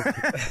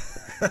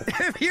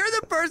if you're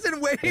the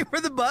person waiting for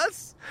the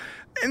bus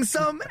and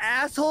some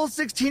asshole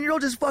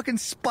 16-year-old just fucking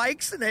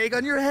spikes an egg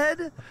on your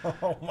head.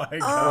 Oh my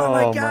God. Oh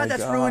my God,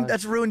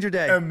 that's ruined your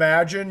day.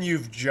 Imagine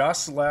you've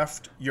just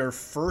left your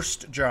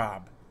first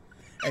job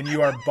and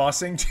you are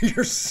busing to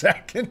your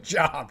second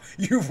job.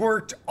 You've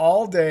worked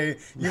all day.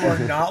 You are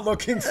not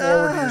looking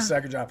forward to your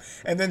second job.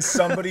 And then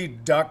somebody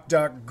duck,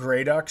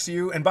 gray ducks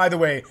you. And by the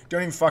way,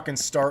 don't even fucking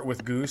start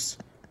with Goose.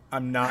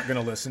 I'm not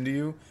going to listen to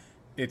you.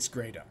 It's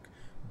gray duck.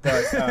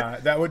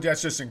 But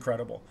that's just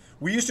incredible.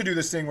 We used to do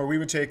this thing where we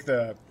would take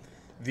the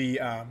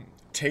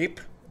tape,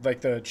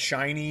 the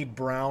shiny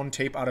brown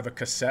tape out of a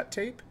cassette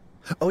tape.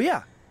 Oh,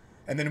 yeah.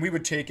 And then we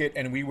would take it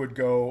and we would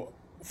go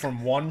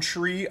from one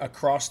tree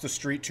across the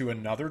street to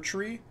another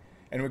tree,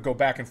 and it would go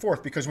back and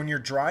forth because when you're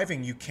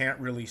driving, you can't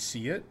really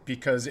see it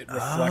because it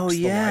reflects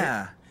the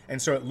light.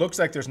 And so it looks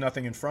like there's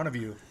nothing in front of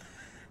you.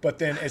 But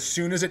then as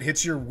soon as it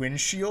hits your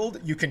windshield,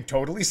 you can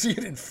totally see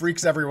it and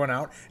freaks everyone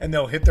out, and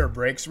they'll hit their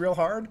brakes real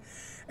hard.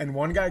 And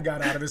one guy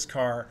got out of his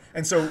car.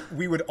 And so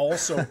we would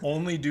also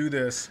only do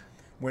this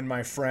when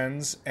my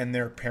friends and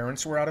their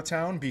parents were out of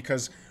town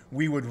because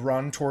we would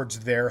run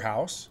towards their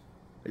house.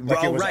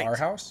 Like it was our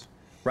house.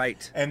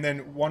 Right. And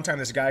then one time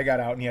this guy got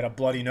out and he had a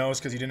bloody nose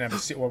because he didn't have a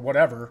seat or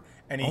whatever.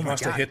 And he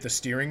must have hit the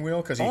steering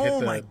wheel because he hit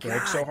the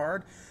brake so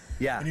hard.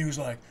 Yeah. And he was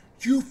like,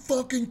 "You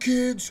fucking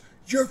kids,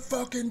 you're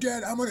fucking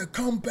dead. I'm going to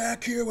come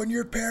back here when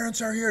your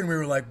parents are here." And we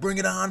were like, "Bring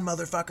it on,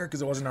 motherfucker,"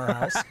 because it wasn't our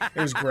house.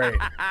 It was great.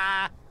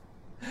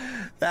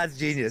 That's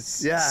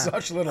genius. Yeah.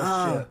 Such little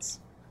shits.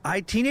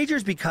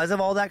 Teenagers, because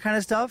of all that kind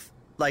of stuff,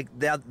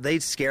 they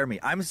scare me.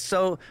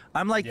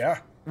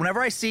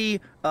 Whenever I see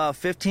a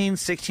 15,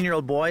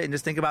 16-year-old boy and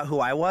just think about who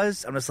I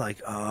was, I'm just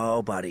like,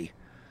 oh, buddy,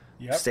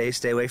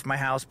 stay away from my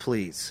house,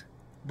 please.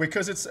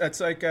 Because it's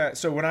like,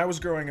 so when I was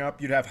growing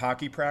up, you'd have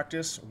hockey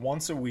practice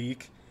once a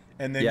week,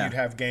 and then you'd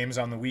have games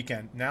on the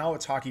weekend. Now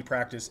it's hockey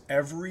practice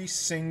every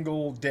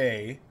single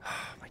day,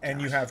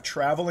 and you have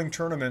traveling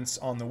tournaments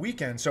on the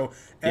weekend. So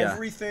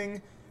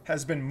everything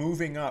has been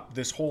moving up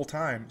this whole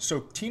time.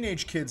 So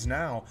teenage kids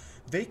now,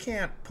 they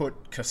can't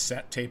put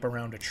cassette tape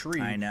around a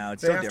tree. I know,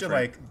 it's they so have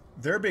different. to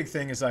their big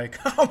thing is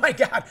oh my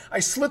God, I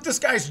slit this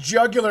guy's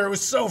jugular. It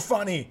was so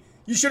funny.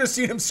 You should have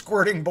seen him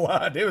squirting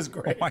blood. It was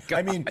great. Oh my God.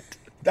 I mean,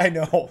 I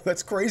know.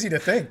 That's crazy to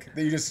think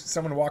that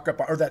someone walk up,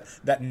 or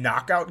that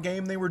knockout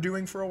game they were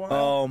doing for a while.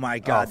 Oh my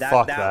God,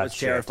 that was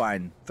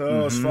terrifying.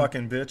 Those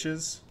fucking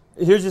bitches.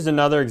 Here's just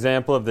another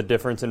example of the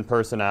difference in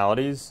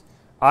personalities.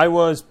 I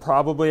was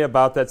probably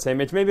about that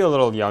same age, maybe a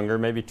little younger,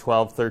 maybe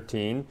 12,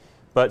 13.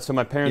 But so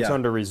my parents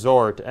owned a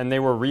resort, and they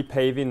were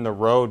repaving the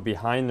road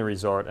behind the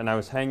resort, and I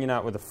was hanging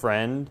out with a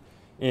friend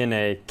in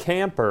a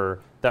camper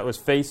that was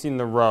facing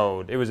the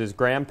road. It was his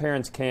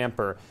grandparents'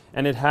 camper,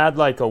 and it had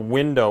like a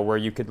window where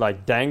you could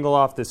like dangle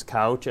off this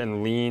couch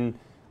and lean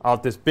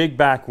out this big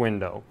back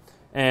window.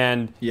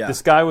 And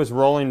this guy was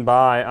rolling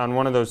by on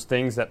one of those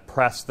things that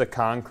press the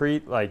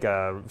concrete, like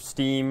a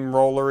steam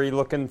rollery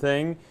looking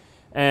thing.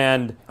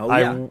 And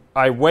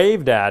I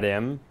waved at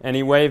him, and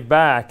he waved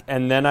back,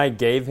 and then I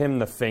gave him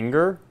the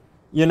finger,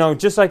 you know,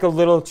 just like a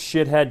little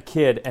shithead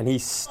kid, and he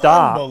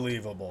stopped.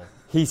 Unbelievable.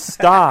 He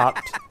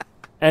stopped,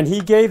 and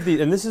he gave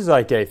and this is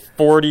like a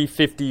 40,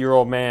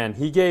 50-year-old man.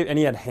 He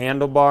had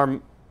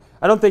handlebar.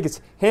 I don't think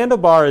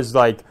handlebar is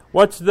like,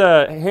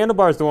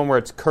 handlebar is the one where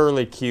it's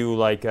curly Q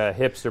like a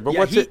hipster, but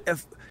what's it?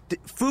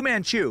 Fu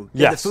Manchu.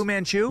 Yes. The Fu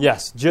Manchu?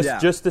 Yes,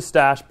 just the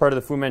stash part of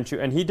the Fu Manchu,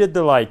 and he did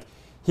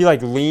he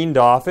leaned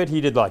off it. He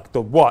did like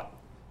the what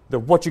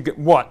you get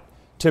what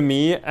to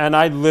me, and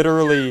I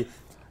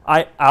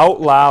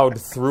out loud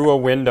through a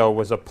window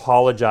was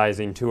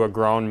apologizing to a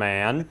grown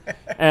man,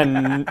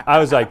 and I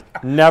was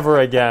like, never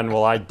again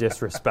will I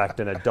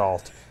disrespect an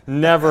adult.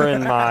 Never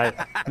in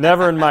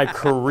my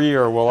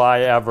career will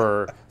I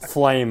ever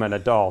flame an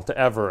adult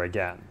ever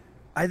again.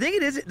 I think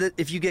it is that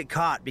if you get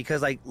caught,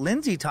 because like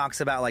Lindsay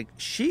talks about like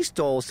she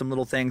stole some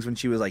little things when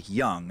she was like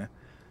young.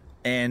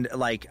 And,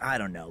 like, I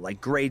don't know,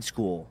 like grade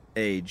school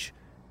age.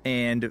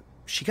 And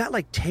she got,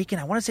 like, taken.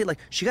 I want to say, like,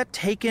 she got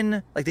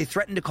taken. Like, they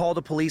threatened to call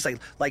the police.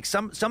 Like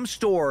some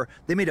store,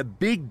 they made a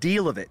big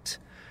deal of it.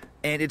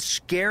 And it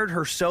scared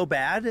her so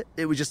bad,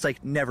 it was just,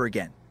 like, never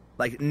again.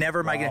 Like,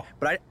 never am I again.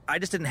 But I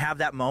just didn't have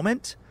that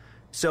moment.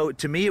 So,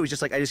 to me, it was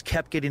just, like, I just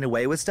kept getting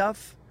away with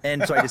stuff.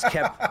 And so I just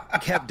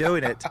kept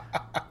doing it.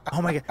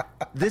 Oh, my God.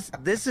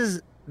 This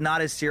is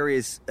not as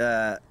serious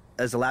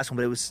as the last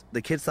one, but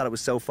the kids thought it was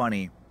so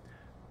funny.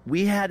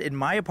 We had, in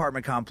my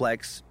apartment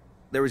complex,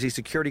 there was these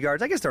security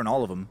guards. I guess they're in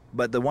all of them,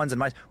 but the ones in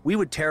mine, we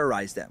would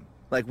terrorize them.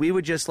 Like, we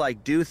would just,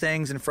 like, do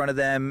things in front of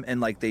them,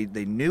 and, like, they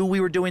knew we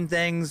were doing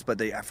things, but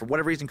they, for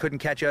whatever reason, couldn't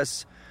catch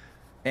us.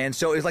 And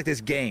so it was like this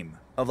game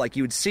of, like,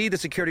 you would see the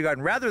security guard,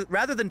 and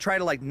rather than try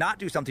to, like, not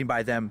do something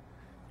by them,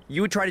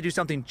 you would try to do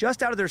something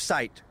just out of their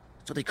sight,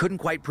 so they couldn't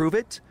quite prove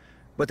it,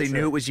 but they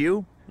knew it was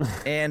you.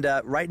 And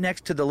right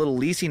next to the little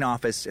leasing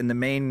office in the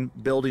main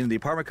building of the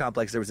apartment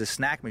complex, there was a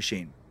snack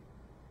machine.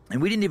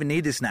 And we didn't even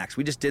need the snacks.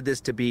 We just did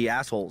this to be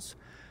assholes.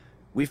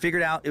 We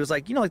figured out, it was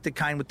like, you know, like the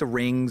kind with the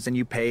rings, and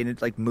you pay, and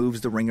it like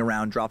moves the ring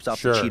around, drops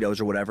off the Cheetos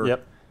or whatever.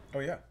 Yep. Oh,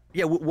 yeah.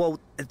 Yeah, well,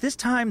 at this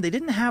time, they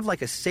didn't have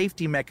like a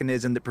safety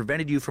mechanism that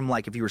prevented you from,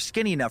 like, if you were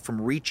skinny enough, from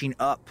reaching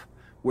up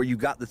where you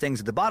got the things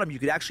at the bottom, you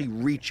could actually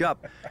reach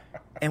up.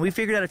 And we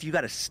figured out if you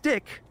got a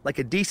stick, like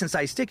a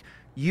decent-sized stick,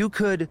 you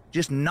could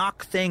just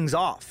knock things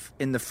off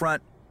in the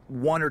front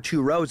 1 or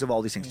 2 rows of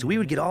all these things. So we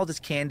would get all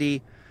this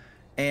candy.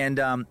 And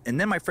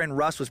then my friend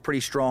Russ was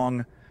pretty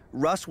strong.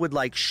 Russ would,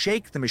 like,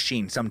 shake the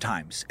machine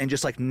sometimes and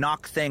just, like,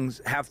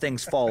 have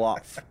things fall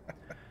off.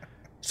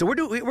 So we're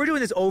doing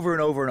this over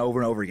and over and over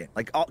and over again,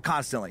 like,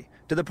 constantly,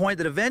 to the point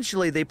that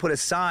eventually they put a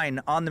sign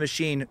on the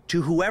machine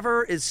to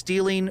whoever is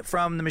stealing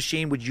from the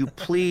machine, would you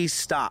please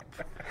stop?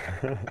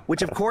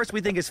 Which, of course,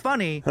 we think is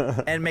funny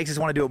and makes us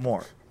want to do it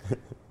more.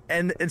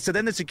 And so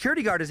then the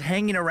security guard is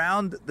hanging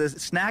around the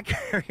snack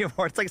area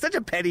more. It's, like, such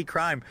a petty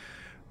crime.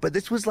 But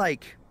this was,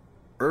 like,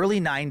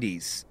 early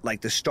 90s, like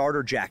the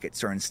starter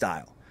jackets are in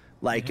style.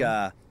 Like,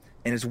 and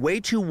it's way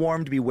too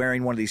warm to be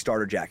wearing one of these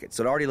starter jackets,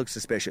 so it already looks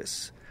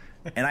suspicious.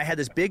 And I had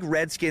this big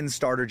Redskin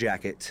starter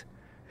jacket.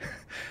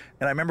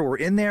 And I remember we're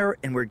in there,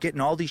 and we're getting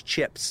all these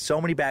chips,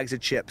 so many bags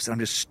of chips, and I'm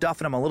just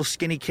stuffing them. I'm a little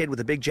skinny kid with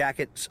a big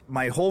jacket.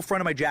 My whole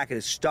front of my jacket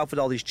is stuffed with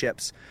all these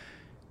chips.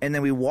 And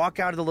then we walk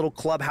out of the little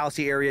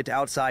clubhousey area to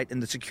outside,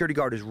 and the security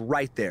guard is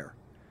right there.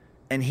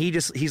 And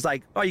he's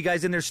like, oh, you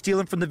guys in there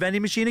stealing from the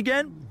vending machine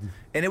again?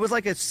 And it was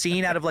like a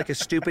scene out of like a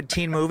stupid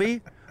teen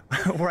movie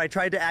where I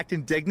tried to act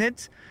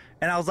indignant.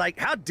 And I was like,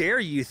 how dare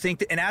you think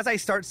that? And as I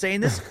start saying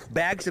this,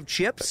 bags of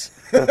chips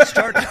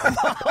start to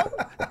fall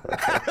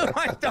out of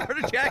my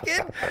starter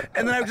jacket.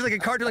 And then I was just like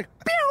a cartoon, like,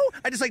 pew!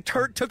 I just like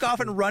took off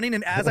and running.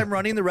 And as I'm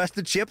running, the rest of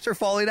the chips are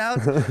falling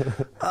out.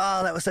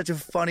 Oh, that was such a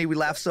funny. We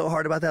laughed so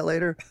hard about that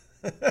later.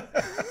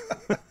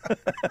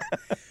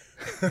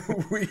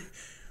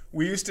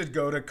 We used to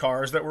go to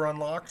cars that were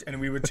unlocked, and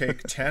we would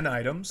take 10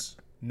 items,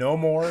 no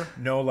more,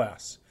 no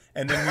less.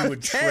 And then we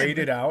would trade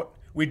it out.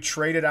 We'd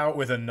trade it out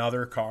with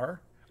another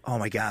car. Oh,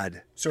 my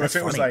God. So that's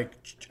if it was like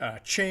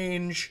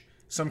change,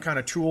 some kind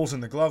of tools in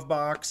the glove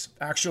box,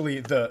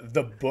 actually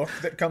the book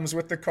that comes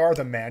with the car,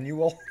 the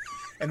manual,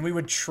 and we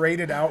would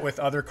trade it out with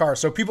other cars.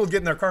 So people would get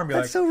in their car and be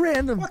that's like, so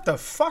random. What the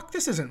fuck?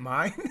 This isn't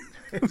mine.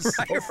 It was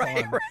so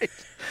fun. Right.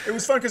 It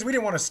was fun because we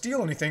didn't want to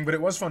steal anything, but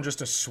it was fun just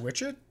to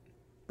switch it.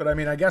 But I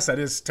mean, I guess that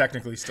is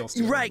technically still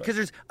stealing. Right,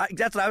 because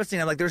that's what I was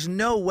thinking. I'm like, there's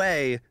no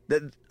way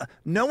that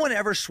no one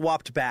ever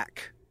swapped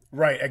back.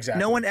 Right, exactly.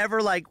 No one ever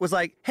was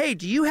like, hey,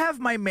 do you have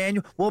my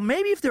manual? Well,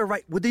 maybe if they're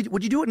right, would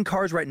you do it in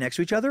cars right next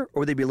to each other, or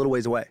would they be a little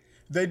ways away?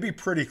 They'd be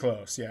pretty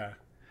close, yeah.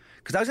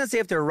 Because I was going to say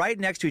if they're right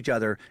next to each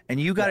other and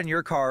you got in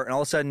your car and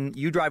all of a sudden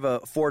you drive a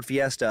Ford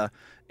Fiesta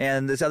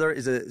and this other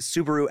is a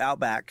Subaru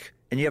Outback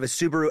and you have a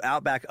Subaru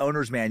Outback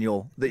owner's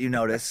manual that you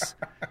notice,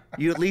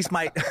 you at least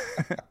might,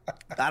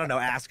 I don't know,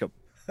 ask them.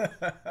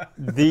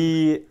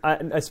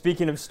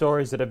 Speaking of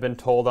stories that have been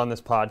told on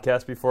this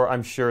podcast before,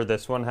 I'm sure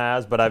this one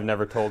has, but I've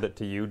never told it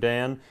to you,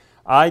 Dan.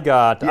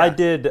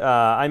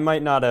 I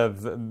might not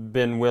have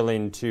been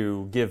willing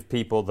to give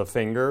people the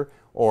finger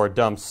or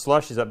dump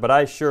slushies, but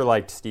I sure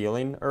liked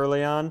stealing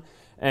early on.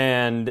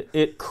 And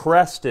it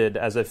crested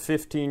as a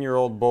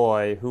 15-year-old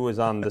boy who was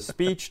on the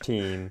speech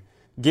team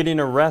getting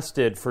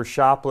arrested for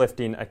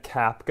shoplifting a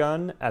cap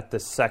gun at the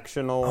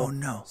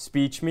sectional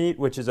speech meet,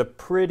 which is a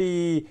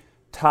pretty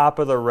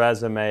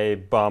top-of-the-resume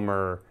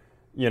bummer,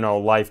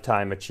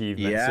 lifetime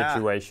achievement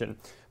situation.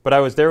 But I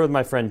was there with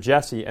my friend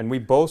Jesse, and we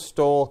both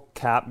stole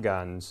cap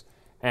guns,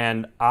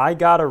 and I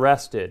got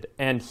arrested.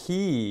 And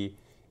he,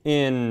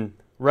 in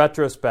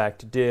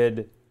retrospect,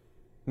 did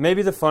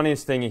maybe the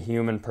funniest thing a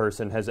human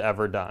person has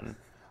ever done.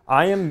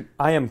 I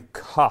am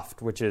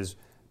cuffed, which is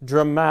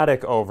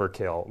dramatic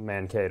overkill,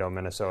 Mankato,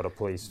 Minnesota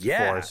Police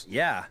Force.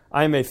 Yeah.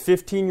 I am a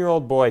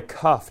 15-year-old boy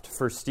cuffed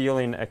for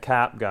stealing a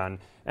cap gun,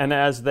 and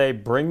as they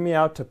bring me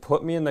out to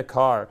put me in the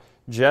car,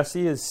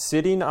 Jesse is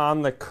sitting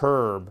on the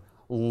curb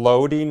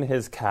loading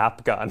his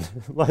cap gun,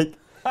 like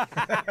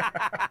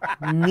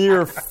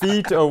mere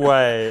feet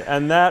away,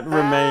 and that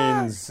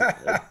remains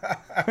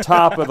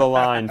top of the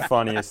line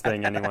funniest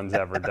thing anyone's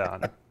ever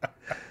done.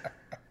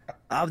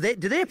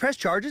 Did they press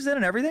charges then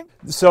and everything?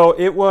 So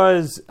it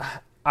was,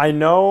 I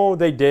know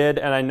they did,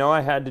 and I know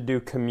I had to do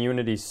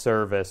community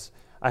service.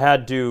 I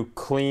had to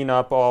clean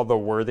up all the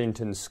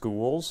Worthington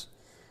schools.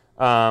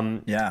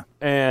 And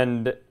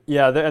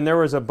there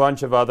was a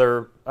bunch of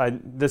other.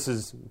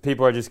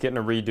 People are just getting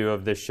a redo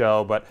of this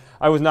show, but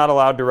I was not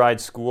allowed to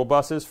ride school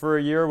buses for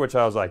a year, which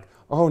I was like,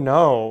 oh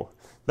no,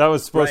 that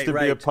was supposed to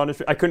be a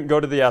punishment. I couldn't go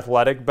to the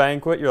athletic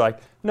banquet. You're like,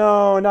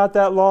 no, not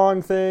that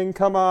long thing.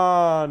 Come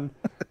on,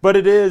 but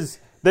it is.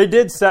 They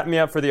did set me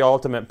up for the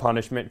ultimate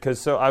punishment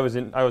because I was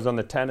on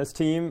the tennis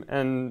team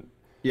and.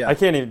 Yeah. I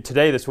can't even,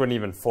 today this wouldn't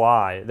even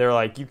fly. They're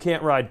like, you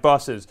can't ride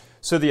buses.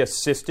 So the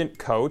assistant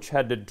coach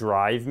had to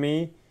drive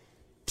me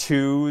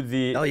to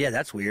the... Oh, yeah,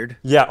 that's weird.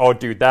 Yeah, oh,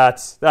 dude,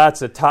 that's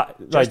a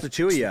top... Just the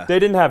two of you. They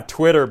didn't have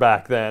Twitter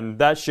back then.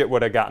 That shit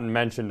would have gotten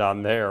mentioned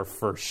on there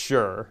for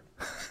sure.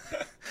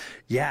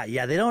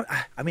 Yeah, they don't...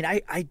 I mean,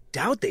 I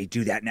doubt they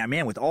do that now,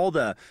 man, with all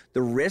the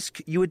risk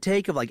you would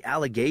take of, like,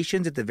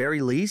 allegations at the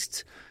very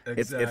least.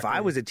 Exactly. If I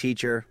was a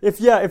teacher...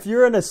 If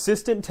you're an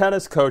assistant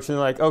tennis coach and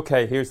they're like,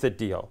 okay, here's the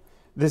deal.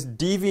 This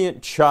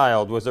deviant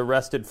child was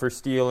arrested for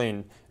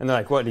stealing, and they're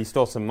like, what, he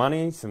stole some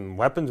money, some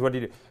weapons? What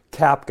did he do?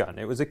 Cap gun.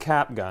 It was a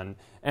cap gun.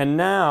 And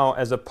now,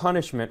 as a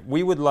punishment,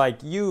 we would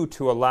like you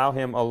to allow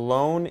him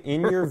alone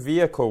in your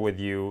vehicle with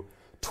you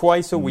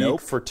twice a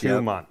week for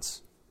 2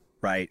 months.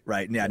 Right.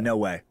 Yeah, no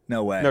way.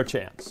 No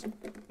chance.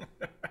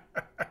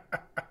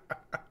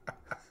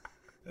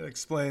 That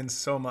explains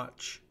so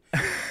much.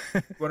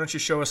 Why don't you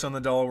show us on the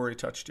doll where he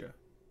touched you?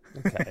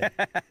 Okay.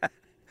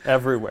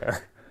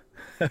 Everywhere.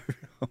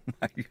 Oh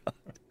my God.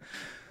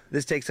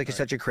 This takes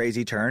such a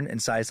crazy turn, and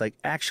Sai's like,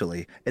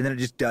 actually, and then it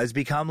just does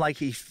become like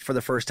for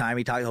the first time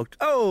he talked,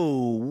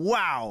 oh,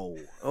 wow.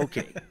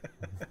 Okay.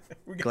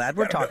 Glad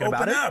we're talking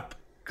about it.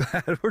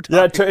 Glad we're talking.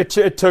 Yeah,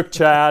 it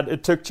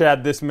took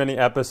Chad this many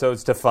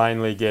episodes to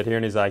finally get here,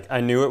 and he's like, I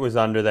knew it was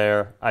under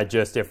there.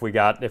 If we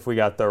got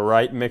the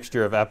right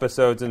mixture of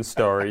episodes and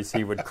stories,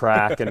 he would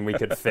crack and we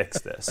could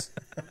fix this.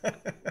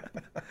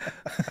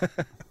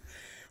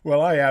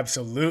 Well, I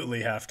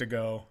absolutely have to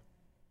go.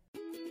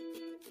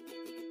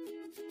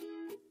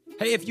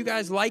 Hey, if you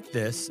guys like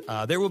this,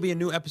 there will be a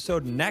new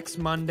episode next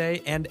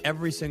Monday and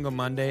every single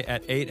Monday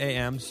at 8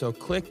 a.m. So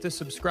click the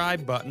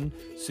subscribe button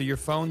so your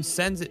phone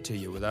sends it to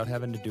you without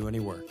having to do any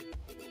work.